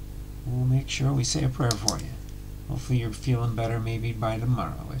 We'll make sure we say a prayer for you. Hopefully you're feeling better maybe by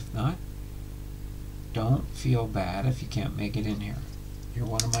tomorrow. If not, don't feel bad if you can't make it in here. You're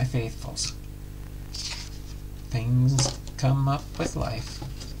one of my faithfuls. Things come up with life.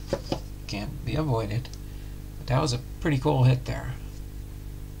 Can't be avoided. But that was a pretty cool hit there.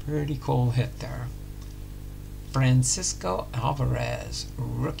 Pretty cool hit there. Francisco Alvarez,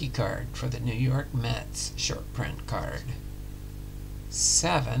 rookie card for the New York Mets, short print card.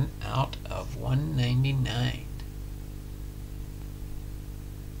 7 out of 199.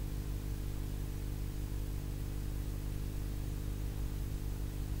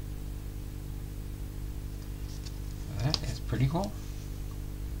 That is pretty cool.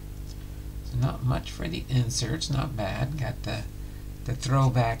 So not much for the inserts, not bad. Got the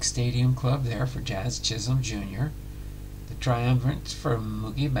throwback Stadium Club there for Jazz Chisholm Jr. The triumvirate for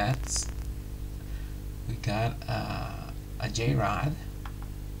Mookie Betts. We got a J-Rod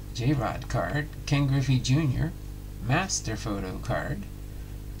card. Ken Griffey Jr. Master Photo card.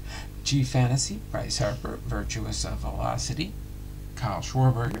 G Fantasy, Bryce Harper, Virtuous of Velocity. Kyle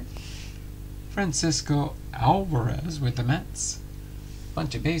Schwarber. Francisco Alvarez with the Mets.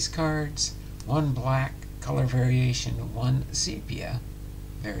 Bunch of base cards. One black color variation, one sepia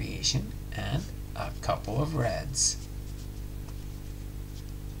variation, and a couple of reds.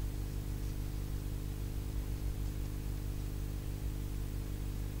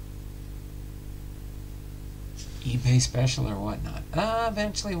 eBay special or whatnot.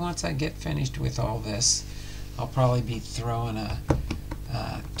 Eventually, once I get finished with all this, I'll probably be throwing a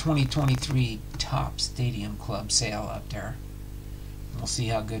 2023 Top Stadium Club sale up there. We'll see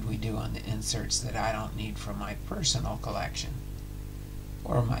how good we do on the inserts that I don't need for my personal collection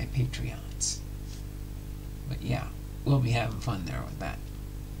or my Patreons. But yeah, we'll be having fun there with that.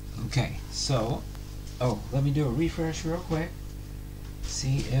 Okay, so, let me do a refresh real quick.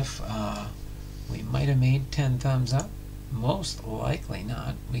 See if we might have made 10 thumbs up. Most likely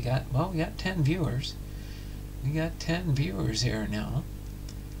not. We got 10 viewers. We got 10 viewers here now.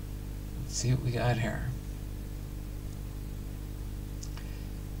 Let's see what we got here.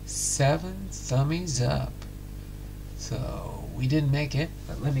 7 thummies up. So we didn't make it,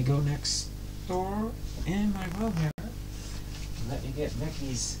 but let me go next door in my room here. Let me get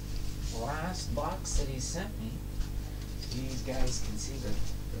Mickey's last box that he sent me. So you guys can see the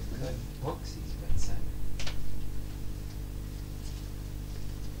good books he's been sending.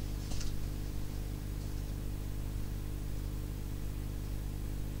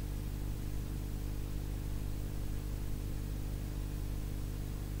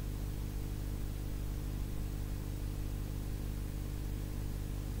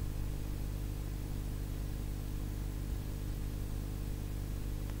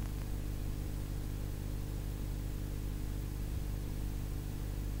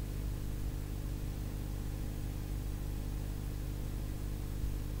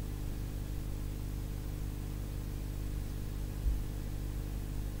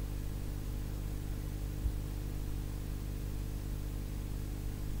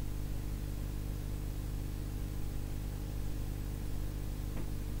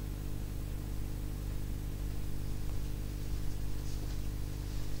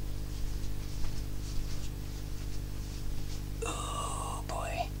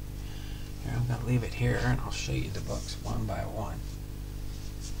 leave it here and I'll show you the books one by one.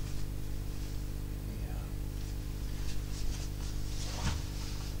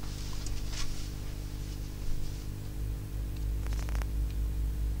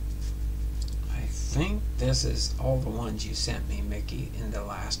 I think this is all the ones you sent me, Mickey, in the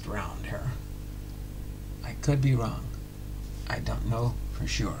last round here. I could be wrong. I don't know for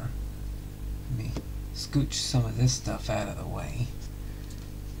sure. Let me scooch some of this stuff out of the way.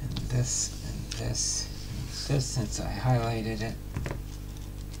 And this, and this, and this, since I highlighted it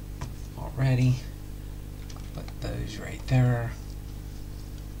already. I'll put those right there.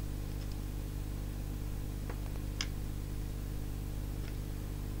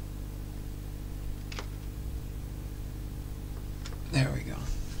 There we go.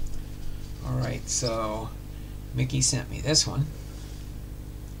 Alright, so Mickey sent me this one.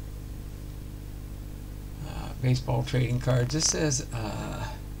 Baseball trading cards. This says,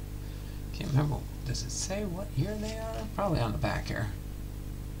 can't remember, does it say what year they are? Probably on the back here.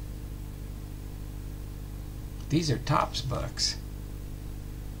 These are Topps books.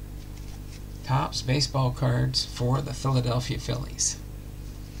 Topps baseball cards for the Philadelphia Phillies.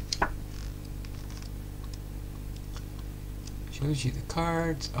 Shows you the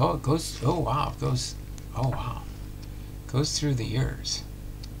cards. Oh, it goes, oh wow, it goes, oh wow. Goes through the years.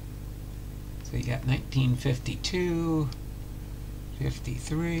 So you got 1952,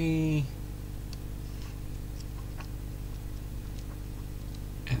 53,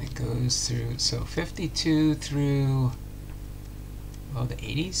 and it goes through, so 52 through, well, the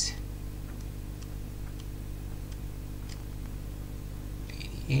 80s,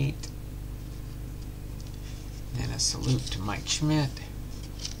 88, and a salute to Mike Schmidt,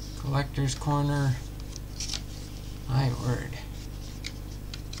 Collector's Corner, my word.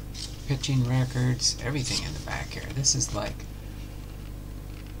 Pitching records, everything in the back here. This is like,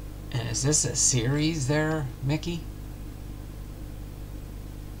 and is this a series there, Mickey?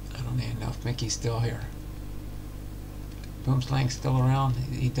 I don't even know if Mickey's still here. Boomslang's still around.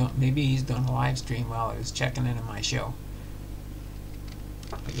 Maybe he's doing a live stream while I was checking into my show.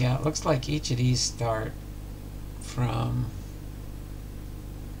 But yeah, it looks like each of these start from,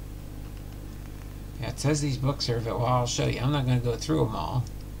 yeah, it says these books are, well, I'll show you. I'm not going to go through them all.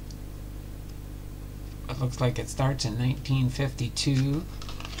 It looks like it starts in 1952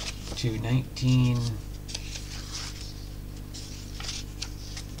 to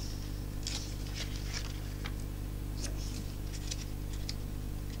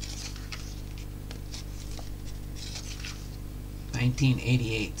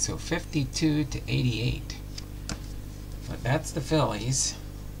 1988, so 52 to 88. But that's the Phillies.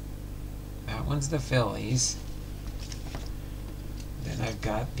 That one's the Phillies. Then I've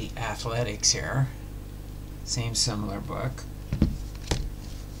got the Athletics here. Same similar book.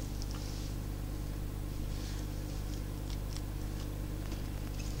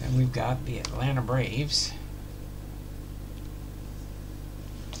 Then we've got the Atlanta Braves.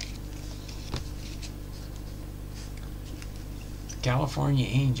 California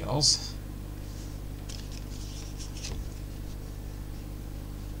Angels.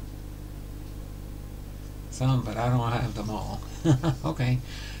 Some, but I don't have them all. Okay,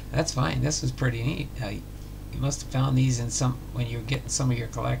 that's fine. This was pretty neat. You must have found these in some when you were getting some of your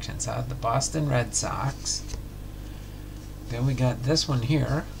collections, huh? The Boston Red Sox. Then we got this one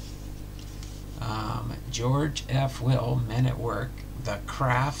here. George F. Will, Men at Work, The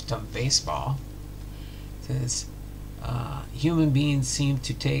Craft of Baseball. It says, human beings seem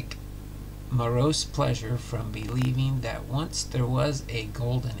to take morose pleasure from believing that once there was a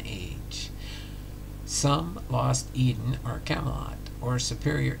golden age. Some lost Eden or Camelot, or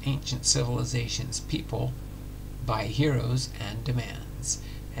superior ancient civilizations people by heroes and demands.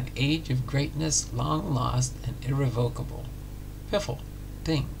 An age of greatness long lost and irrevocable. Piffle,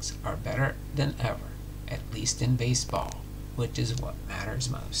 things are better than ever, at least in baseball, which is what matters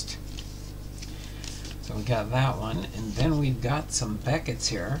most. So we got that one, and then we've got some Beckett's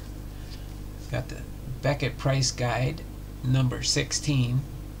here. Got the Beckett Price Guide, number 16.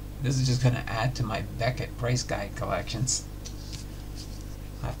 This is just going to add to my Beckett Price Guide collections.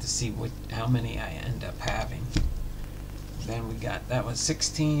 I'll have to see how many I end up having. Then we got, that was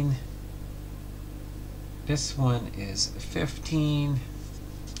 16. This one is 15.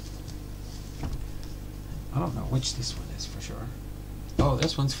 I don't know which this one is for sure. Oh,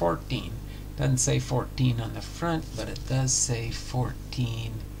 this one's 14. Doesn't say 14 on the front, but it does say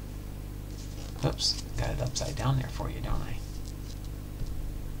 14. Oops, got it upside down there for you, don't I?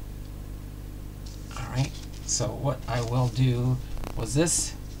 Alright, so what I will do was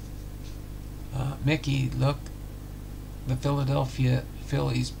this. Mickey, look, the Philadelphia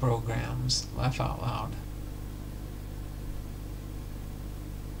Phillies programs. Laugh out loud.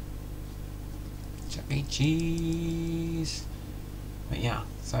 Chuck E. Cheese. But yeah,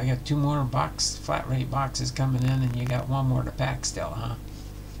 so I got 2 more flat rate boxes coming in, and you got 1 more to pack still, huh?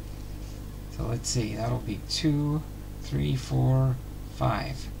 So let's see, that'll be 2, 3, 4,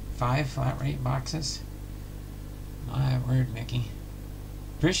 5. 5 flat rate boxes. My word, Mickey.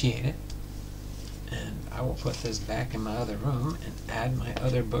 Appreciate it. And I will put this back in my other room and add my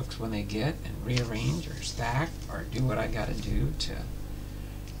other books when they get, and rearrange or stack or do what I gotta do to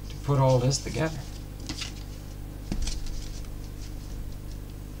put all this together.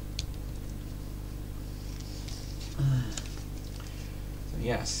 So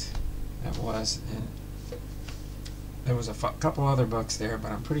yes, that was, and there was a couple other books there,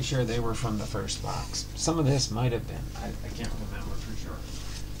 but I'm pretty sure they were from the first box. Some of this might have been. I can't remember for sure.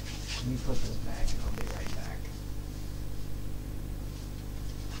 Let me put this back and I'll be right back.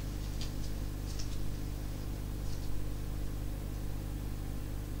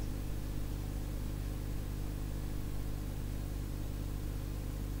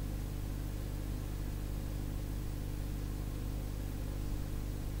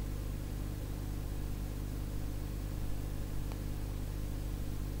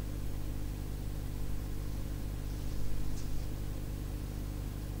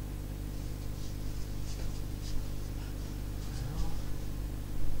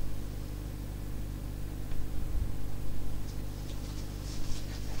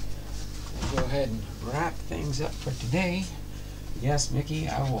 Go ahead and wrap things up for today. Yes, Mickey,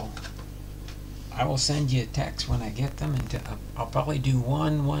 I will send you a text when I get them, and I'll probably do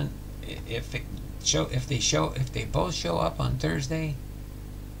one if they both show up on Thursday.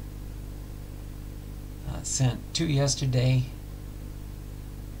 Sent 2 yesterday,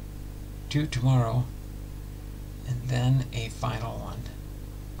 2 tomorrow, and then a final one.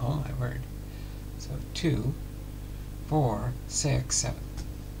 Oh my word. So 2, 4, 6, 7.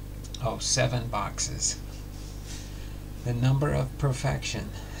 Oh, 7 boxes. The number of perfection.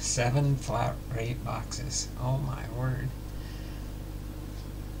 7 flat rate boxes. Oh my word.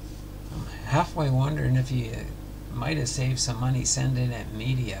 I'm halfway wondering if you might have saved some money sending it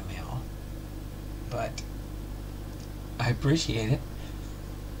media mail. But I appreciate it.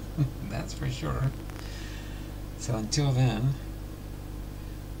 That's for sure. So until then,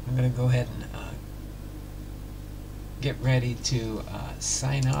 I'm going to go ahead and get ready to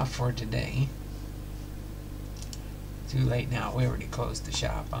sign off for today. Too late now. We already closed the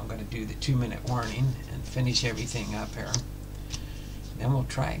shop. I'm going to do the 2-minute warning and finish everything up here. Then we'll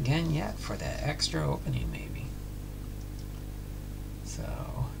try again yet for that extra opening maybe. So,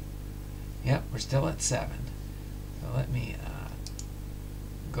 yep, we're still at 7. So let me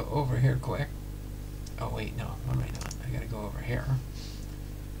go over here quick. Oh wait, no, what am I doing? I got to go over here.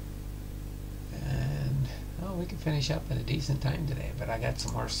 And oh, we can finish up at a decent time today, but I got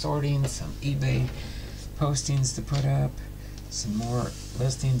some more sorting, some eBay postings to put up, some more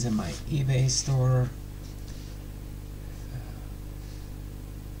listings in my eBay store.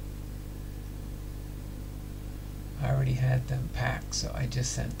 I already had them packed, so I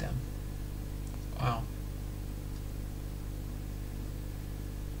just sent them. Wow.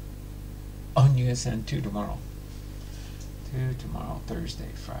 Oh, and you're going to send 2 tomorrow. 2 tomorrow, Thursday,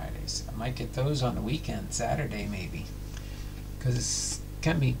 Fridays. I might get those on the weekend, Saturday maybe. Because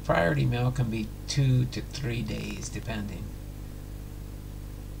can be priority mail can be 2 to 3 days depending.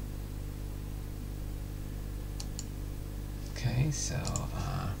 Okay, so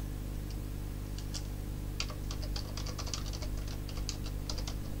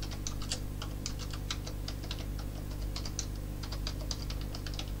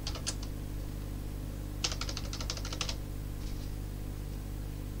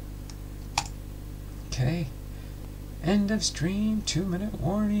okay. End of stream, 2-minute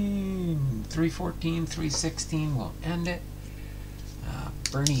warning. 3:14, 3:16, we'll end it.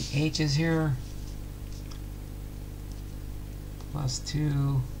 Bernie H is here.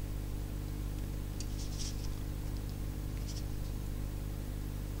 +2.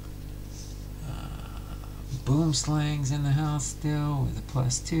 Boom Slang's in the house still with a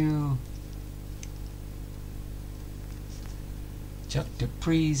 +2. Chuck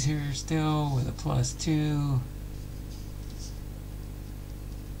Dupree's here still with a +2.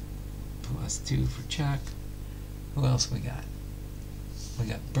 +2 for Chuck. Who else we got? We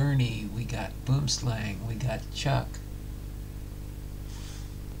got Bernie, we got Boomslang, we got Chuck.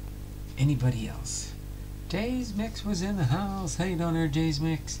 Anybody else? Jay's Mix was in the house. How you doing there, Jay's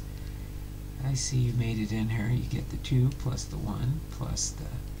Mix? I see you made it in here. You get the 2 plus the 1 plus the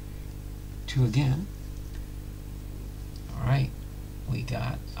 2 again. Alright. We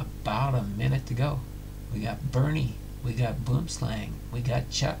got about a minute to go. We got Bernie. We got Boomslang. We got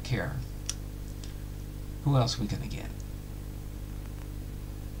Chuck here. Who else we gonna get?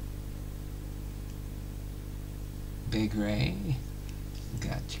 Big Ray.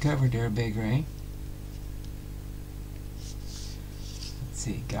 Got you covered there, Big Ray. Let's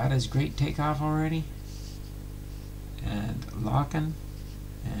see. Got his great takeoff already. And Lockin.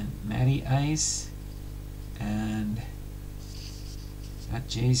 And Matty Ice. And got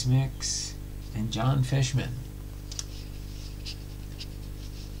Jay's Mix. And John Fishman.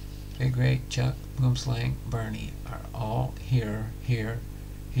 Big Ray, Chuck, Boomslang, Bernie are all here, here,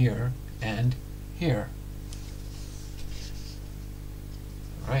 here, and here.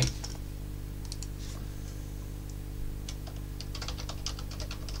 All right.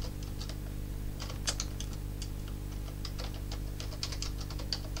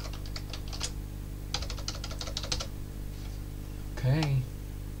 Okay.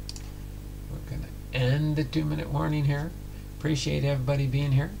 We're going to end the 2-minute warning here. Appreciate everybody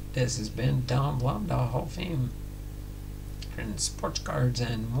being here. This has been Tom Blomdahl, Hall of Fame and Sports Cards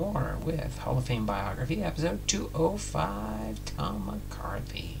and more with Hall of Fame Biography, episode 205, Tom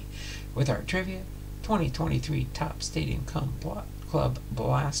McCarthy. With our trivia, 2023 Top Stadium Club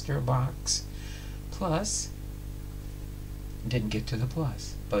Blaster Box. Plus, didn't get to the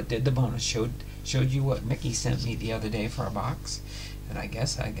plus, but did the bonus. Showed you what Mickey sent me the other day for a box. And I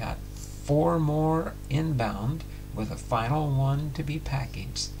guess I got 4 more inbound, with a final one to be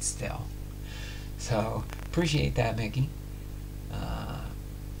packaged still. So, appreciate that, Mickey.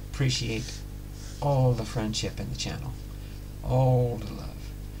 Appreciate all the friendship in the channel. All the love.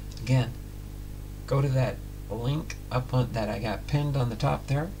 Again, go to that link up on that I got pinned on the top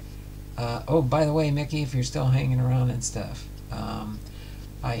there. Oh, by the way, Mickey, if you're still hanging around and stuff,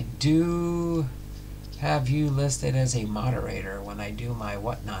 I do have you listed as a moderator when I do my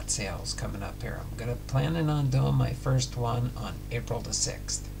whatnot sales coming up here. I'm planning on doing my first one on April the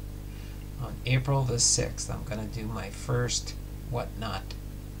 6th. On April the 6th, I'm gonna do my first whatnot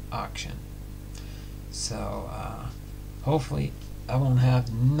auction. So hopefully I won't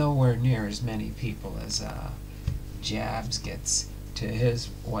have nowhere near as many people as Jabs gets to his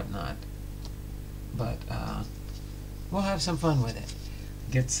whatnot, but we'll have some fun with it.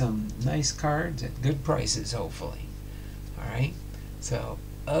 Get some nice cards at good prices, hopefully. Alright, so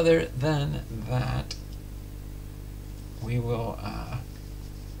other than that, we will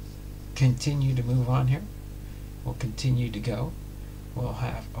continue to move on here. We'll continue to go. We'll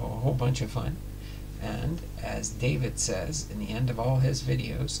have a whole bunch of fun. And as David says in the end of all his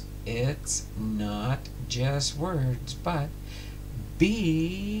videos, it's not just words, but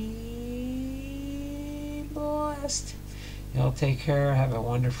be blessed. Y'all take care, have a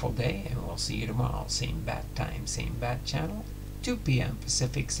wonderful day, and we'll see you tomorrow. Same bat time, same bat channel, 2 p.m.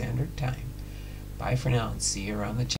 Pacific Standard Time. Bye for now, and see you around the channel.